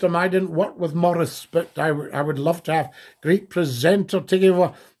 I missed him. I didn't work with Maurice, but I would love to have great presenter taking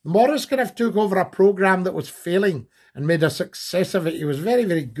over. Maurice could have took over a program that was failing and made a success of it. He was very,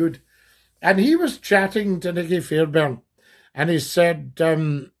 very good. And he was chatting to Nicky Fairbairn, and he said,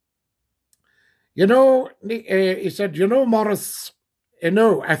 Maurice,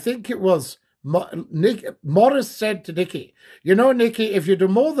 I think it was Maurice said to Nicky, Nicky, if you do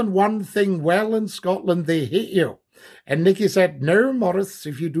more than one thing well in Scotland, they hate you. And Nicky said, no, Maurice,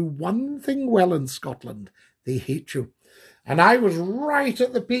 if you do one thing well in Scotland, they hate you. And I was right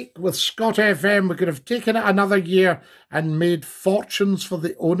at the peak with Scot FM. We could have taken it another year and made fortunes for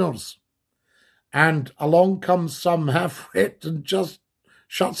the owners. And along comes some half-wit and just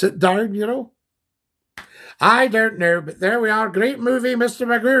shuts it down, I don't know, but there we are. Great movie, Mr.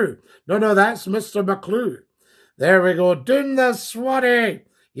 Magoo. No, that's Mr. McClue. There we go. Doing the swatty.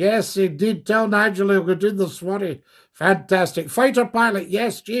 Yes, he did tell Nigel he'll go do the swatty Fantastic. Fighter pilot,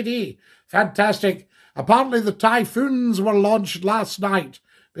 yes, JD. Fantastic. Apparently the Typhoons were launched last night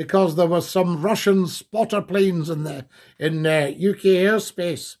because there were some Russian spotter planes in UK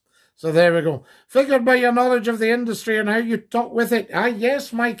airspace. So there we go. Figured by your knowledge of the industry and how you talk with it. Ah,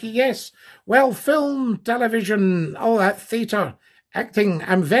 yes, Mikey, yes. Well, film, television, all that theatre, acting.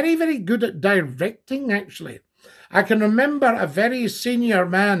 I'm very, very good at directing, actually. I can remember a very senior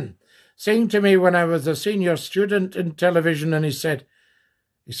man saying to me when I was a senior student in television, and he said,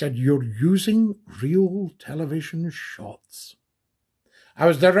 "You're using real television shots." I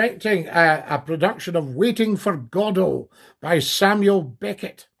was directing a production of Waiting for Godot by Samuel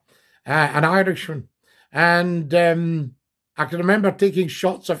Beckett, an Irishman. And I can remember taking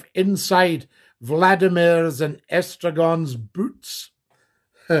shots of inside Vladimir's and Estragon's boots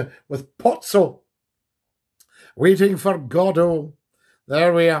with Pozzo. Waiting for Godot.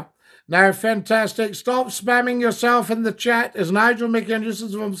 There we are. Now, fantastic. Stop spamming yourself in the chat. Is Nigel making a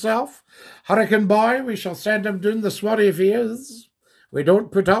nuisance of himself? Hurricane Boy, we shall send him doing the swaddy if he is. We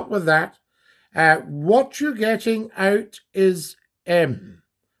don't put up with that. What you getting out is M.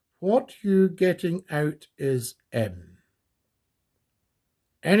 What you getting out is M.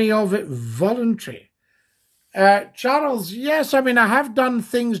 Any of it voluntary? Charles, yes, I mean, I have done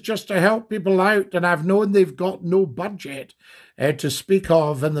things just to help people out, and I've known they've got no budget to speak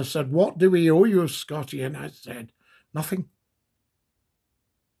of, and they said, "What do we owe you, Scotty?" And I said, "Nothing."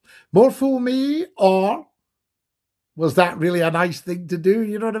 More fool me, or was that really a nice thing to do?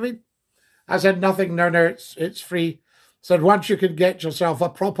 You know what I mean? I said, "Nothing, no, it's free." Said, "Once you could get yourself a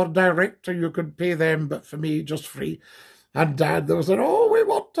proper director, you could pay them, but for me, just free." And Dad, they said, "Oh, we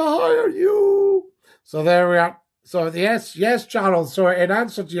want to hire you." So there we are. So yes, Charles. So in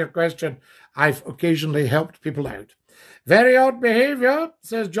answer to your question, I've occasionally helped people out. Very odd behaviour,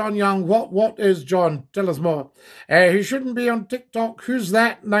 says John Young. What is John? Tell us more. He shouldn't be on TikTok. Who's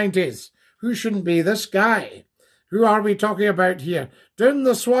that, 90s? Who shouldn't be? This guy. Who are we talking about here? Doing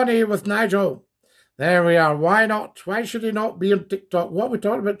the Swanee with Nigel. There we are. Why not? Why should he not be on TikTok? What are we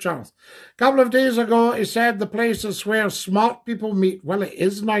talking about, Charles? A couple of days ago, he said the place is where smart people meet. Well, it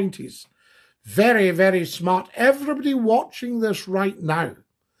is 90s. Very, very smart. Everybody watching this right now,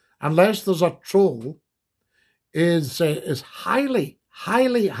 unless there's a troll, is highly,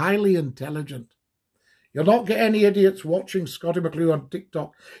 highly, highly intelligent. You'll not get any idiots watching Scottie McClue on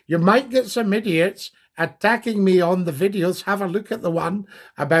TikTok. You might get some idiots attacking me on the videos. Have a look at the one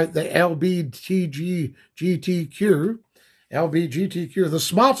about the LBGTQ. LBGTQ, the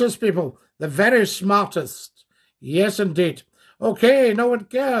smartest people, the very smartest. Yes, indeed. Okay, no one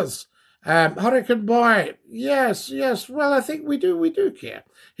cares. Hurricane Boy, yes. Well, I think we do care.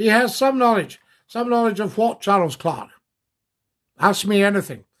 He has some knowledge of what, Charles Clark? Ask me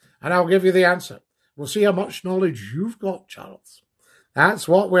anything, and I'll give you the answer. We'll see how much knowledge you've got, Charles. That's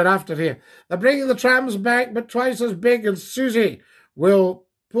what we're after here. They're bringing the trams back, but twice as big, and Susie will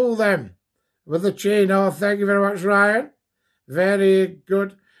pull them with the chain. Oh, thank you very much, Ryan. Very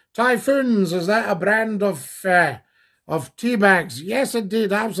good. Typhoons, is that a brand of tea bags? Yes,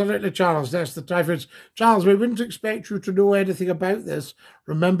 indeed, absolutely, Charles. That's the Typhoons. Charles, we wouldn't expect you to know anything about this.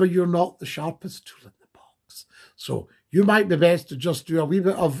 Remember, you're not the sharpest tool in the box. So you might be best to just do a wee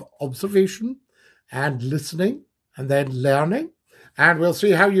bit of observation and listening and then learning, and we'll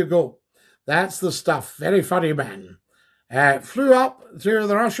see how you go. That's the stuff. Very funny man. Flew up through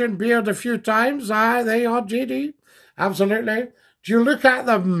the Russian beard a few times. Aye, they are, JD. Absolutely. Do you look at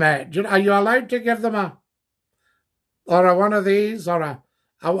them? Are you allowed to give them a one of these, or a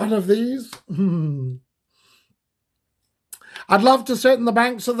one of these? I'd love to sit in the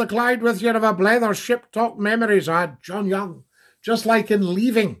banks of the Clyde with you and have a blether ship talk memories. John Young, just like in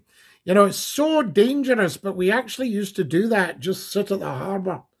Leaving. You know, it's so dangerous, but we actually used to do that, just sit at the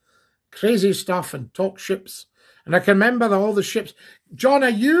harbour. Crazy stuff, and talk ships. And I can remember all the ships. John, are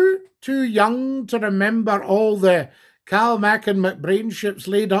you too young to remember all the Calmac and McBrain ships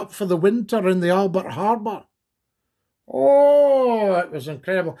laid up for the winter in the Albert Harbour? Oh, it was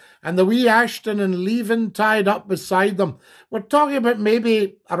incredible. And the wee Ashton and Leven tied up beside them. We're talking about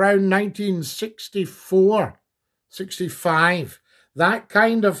maybe around 1964, 65, that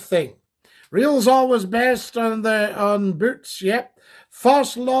kind of thing. Reel's always best on boots, yep.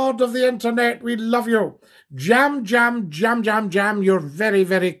 First Lord of the Internet, we love you. Jam, you're very,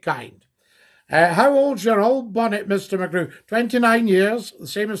 very kind. How old's your old bonnet, Mr. McClue? 29 years, the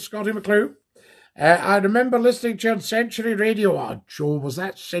same as Scottie McClue. I remember listening to you on Century Radio. Oh, Joe, was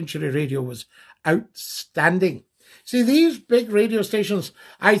that Century Radio was outstanding. See, these big radio stations,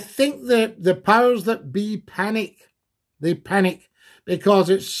 I think the powers that be panic. They panic because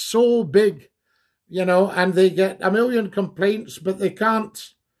it's so big. and they get a million complaints, but they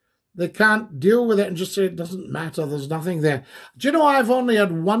can't deal with it and just say it doesn't matter, there's nothing there. Do you know I've only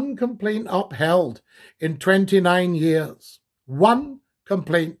had one complaint upheld in 29 years? One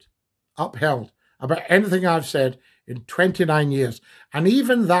complaint upheld about anything I've said in 29 years. And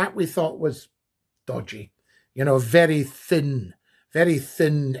even that we thought was dodgy, very thin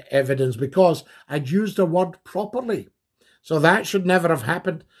evidence because I'd used a word properly. So that should never have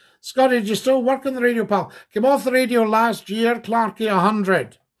happened. Scotty, do you still work on the radio, pal? Came off the radio last year, Clarkie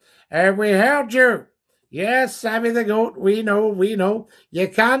 100. We heard you. Yes, Sammy the Goat, we know. You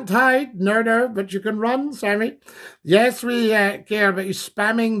can't hide, no, but you can run, Sammy. Yes, we care about you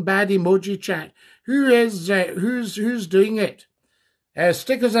spamming bad emoji chat. Who's doing it?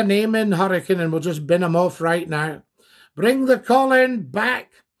 Stick us a name in, Hurricane, and we'll just bin him off right now. Bring the call-in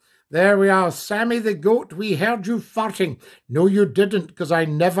back. There we are, Sammy the Goat, we heard you farting. No, you didn't, because I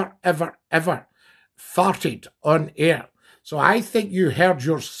never, ever, ever farted on air. So I think you heard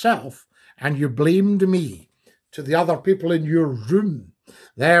yourself and you blamed me to the other people in your room.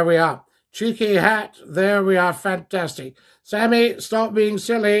 There we are. Cheeky hat, there we are, fantastic. Sammy, stop being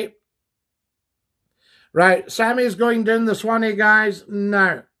silly. Right, Sammy's going down the Swanee, guys,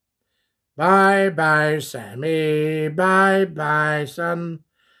 now. Bye-bye, Sammy, bye-bye, son.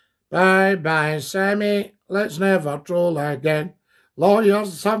 Bye-bye, Sammy, let's never troll again.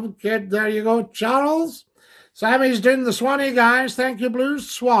 Lawyers, some kid, there you go, Charles. Sammy's doing the Swanee, guys. Thank you, Blue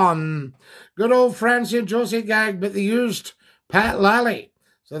Swan. Good old Francie and Josie gag, but they used Pat Lally.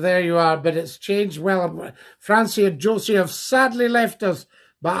 So there you are, but it's changed well. Francie and Josie have sadly left us,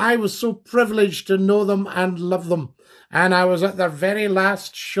 but I was so privileged to know them and love them. And I was at their very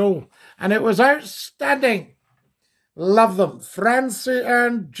last show, and it was outstanding. Love them. Francie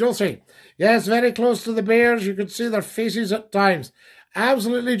and Josie. Yes, very close to the Bears. You could see their faces at times.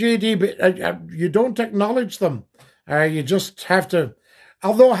 Absolutely, JD, but you don't acknowledge them. You just have to.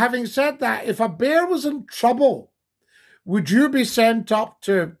 Although, having said that, if a bear was in trouble, would you be sent up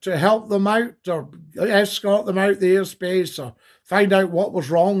to help them out or escort them out the airspace or find out what was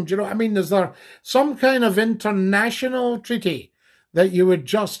wrong? Do you know what I mean? Is there some kind of international treaty that you would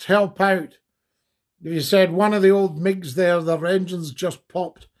just help out? If you said one of the old MiGs there, their engines just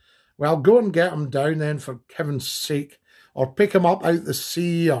popped, well, go and get them down then, for heaven's sake. Or pick them up out the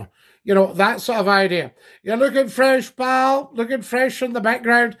sea, or, that sort of idea. You're looking fresh, pal. Looking fresh in the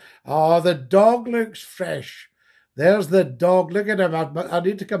background. Oh, the dog looks fresh. There's the dog. Look at him. I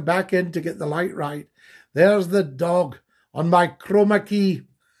need to come back in to get the light right. There's the dog on my chroma key.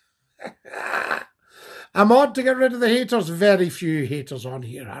 I'm on to get rid of the haters. Very few haters on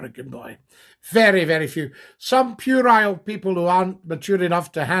here, Hurricane Boy. Very, very few. Some puerile people who aren't mature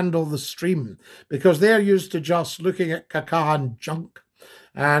enough to handle the stream because they're used to just looking at caca and junk.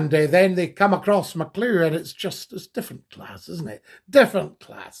 And then they come across McClue and it's different class, isn't it? Different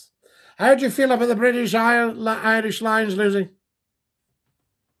class. How do you feel about the British Irish Lions losing?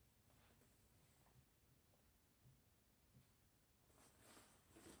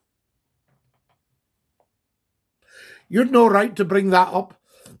 You'd no right to bring that up.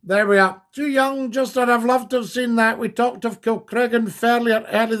 There we are. Too young, just that I've loved to have seen that. We talked of Kilcreggan Ferry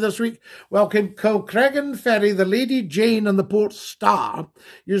early this week. Well, Kilcreggan Ferry, the Lady Jane and the Port Star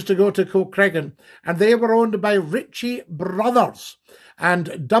used to go to Kilcreggan, and they were owned by Ritchie Brothers.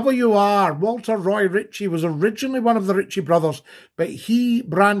 And W.R., Walter Roy Ritchie, was originally one of the Ritchie brothers, but he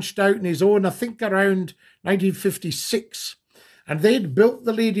branched out on his own, I think around 1956. And they'd built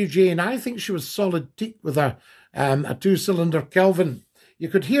the Lady Jane. I think she was solid teak with a two-cylinder Kelvin. You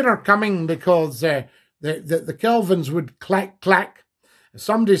could hear her coming because the Kelvins would clack, clack.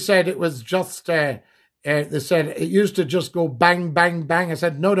 Somebody said it was just, they said it used to just go bang, bang, bang. I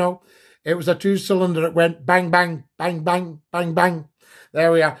said, no, it was a two-cylinder. It went bang, bang, bang, bang, bang, bang.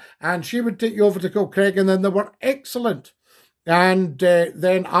 There we are. And she would take you over to Kilcreggan, and then they were excellent. And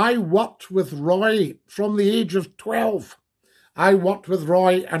then I worked with Roy from the age of 12. I worked with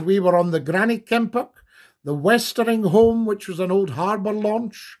Roy, and we were on the Granny Kempock, the Westering Home, which was an old harbour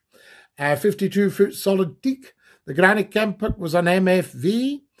launch, 52-foot solid teak. The Granny Kempock was an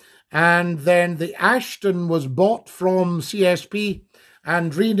MFV, and then the Ashton was bought from CSP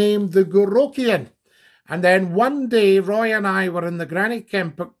and renamed the Gorokian. And then one day, Roy and I were in the Granny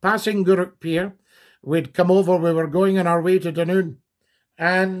Kempock, passing Gurrock Pier. We'd come over, we were going on our way to Dunoon.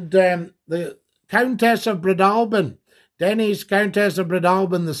 And the Countess of Breadalbane, Denny's Countess of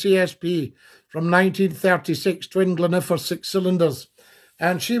Breadalbane, the CSP, from 1936, twin Glenifer 6 cylinders.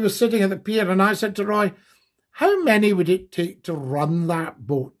 And she was sitting at the pier, and I said to Roy, how many would it take to run that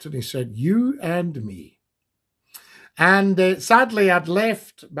boat? And he said, you and me. And sadly, I'd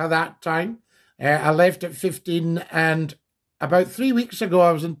left by that time. I left at 15, and about 3 weeks ago,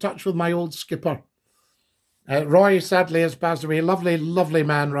 I was in touch with my old skipper. Roy sadly has passed away. Lovely, lovely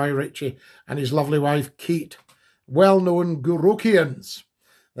man, Roy Ritchie, and his lovely wife, Kate. Well-known Gourokians.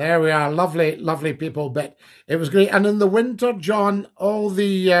 There we are. Lovely, lovely people. But it was great. And in the winter, John, all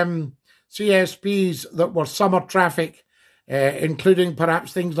the CSPs that were summer traffic, including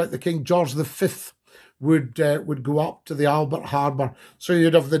perhaps things like the King George V, would go up to the Albert Harbour. So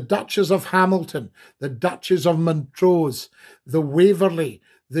you'd have the Duchess of Hamilton, the Duchess of Montrose, the Waverley,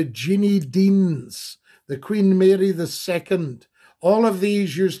 the Jeannie Deans, the Queen Mary II. All of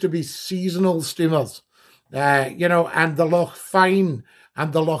these used to be seasonal steamers, and the Loch Fyne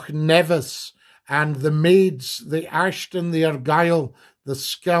and the Loch Nevis and the maids, the Ashton, the Argyll, the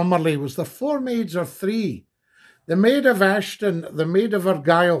Skelmerley. Was there 4 maids or 3? The Maid of Ashton, the Maid of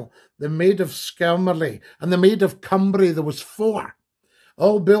Argyll, the Maid of Skelmerley, and the Maid of Cumbria. There was 4,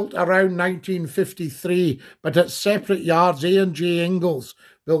 all built around 1953, but at separate yards. A&J Ingalls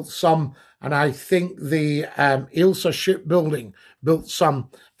built some, and I think the Ailsa Shipbuilding built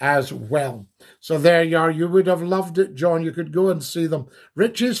some as well. So there you are. You would have loved it, John. You could go and see them.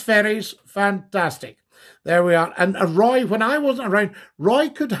 Ritchie's Ferries, fantastic. There we are. And Roy, when I wasn't around, Roy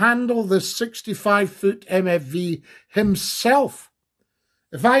could handle the 65-foot MFV himself.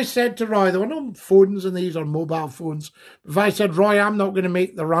 If I said to Roy, there were no phones in these or mobile phones. If I said, Roy, I'm not going to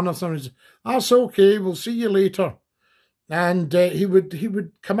make the run or something, he said, that's okay, we'll see you later. And he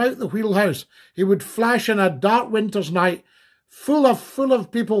would come out the wheelhouse. He would flash in a dark winter's night, full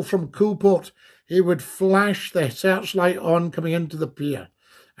of people from Coolport. He would flash the searchlight on coming into the pier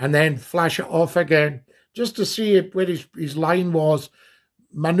and then flash it off again just to see where his line was,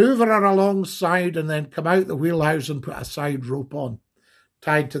 manoeuvre her alongside and then come out the wheelhouse and put a side rope on,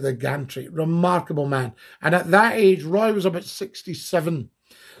 tied to the gantry. Remarkable man. And at that age, Roy was about 67.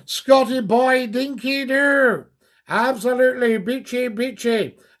 Scotty boy, dinky do. Absolutely. Beachy.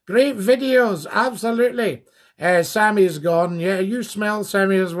 Great videos. Absolutely. Sammy's gone. Yeah, you smell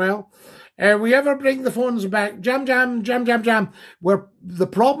Sammy as well. We ever bring the phones back? Jam. The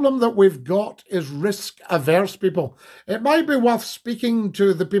problem that we've got is risk-averse people. It might be worth speaking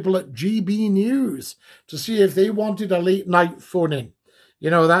to the people at GB News to see if they wanted a late-night phone-in.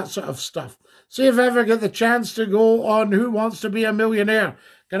 That sort of stuff. See if I ever get the chance to go on Who Wants to Be a Millionaire.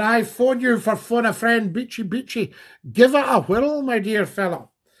 Can I phone you for phone a friend? Beachy. Give it a whirl, my dear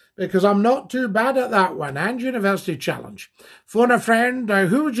fellow, because I'm not too bad at that one. And University Challenge. Phone a friend.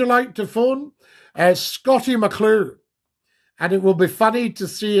 Who would you like to phone? Scotty McClue. And it will be funny to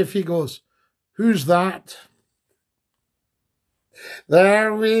see if he goes, who's that?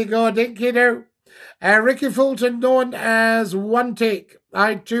 There we go, dinky do. Ricky Fulton, known as One Take.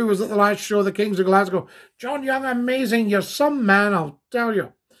 I too was at the last show, the Kings of Glasgow. John Young, amazing. You're some man, I'll tell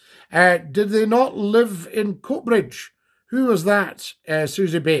you. Did they not live in Coatbridge? Who was that?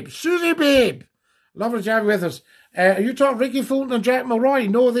 Susie Babe. Susie Babe! Lovely to have you with us. You talk Ricky Fulton and Jack Mulroy.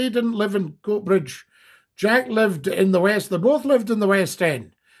 No, they didn't live in Coatbridge. Jack lived in the West. They both lived in the West End.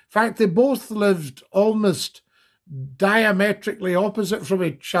 In fact, they both lived almost diametrically opposite from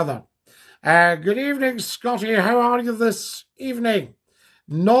each other. Good evening, Scotty. How are you this evening?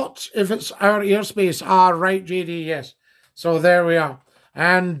 Not if it's our airspace. Right, JD, yes. So there we are.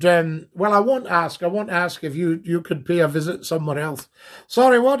 And, well, I won't ask if you could pay a visit somewhere else.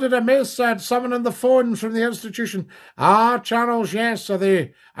 Sorry, what did I miss? I had someone on the phone from the institution. Charles, yes. Are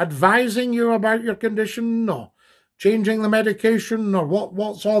they advising you about your condition or changing the medication or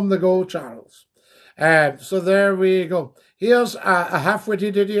what's on the go, Charles? So there we go. Here's a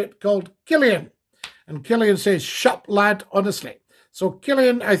half-witted idiot called Killian. And Killian says, shop, lad, honestly. So,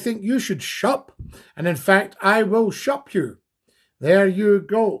 Killian, I think you should shop. And in fact, I will shop you. There you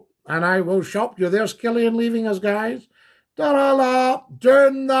go. And I will shop you. There's Killian leaving us, guys. Ta-da-la!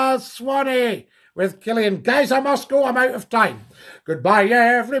 Down the Swanee with Killian. Guys, I must go. I'm out of time. Goodbye,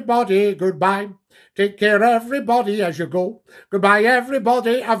 everybody. Goodbye. Take care, everybody, as you go. Goodbye,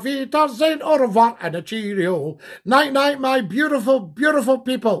 everybody. Auf Wiedersehen, au revoir, and a cheerio. Night-night, my beautiful, beautiful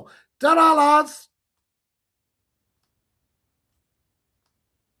people. Ta-da, lads.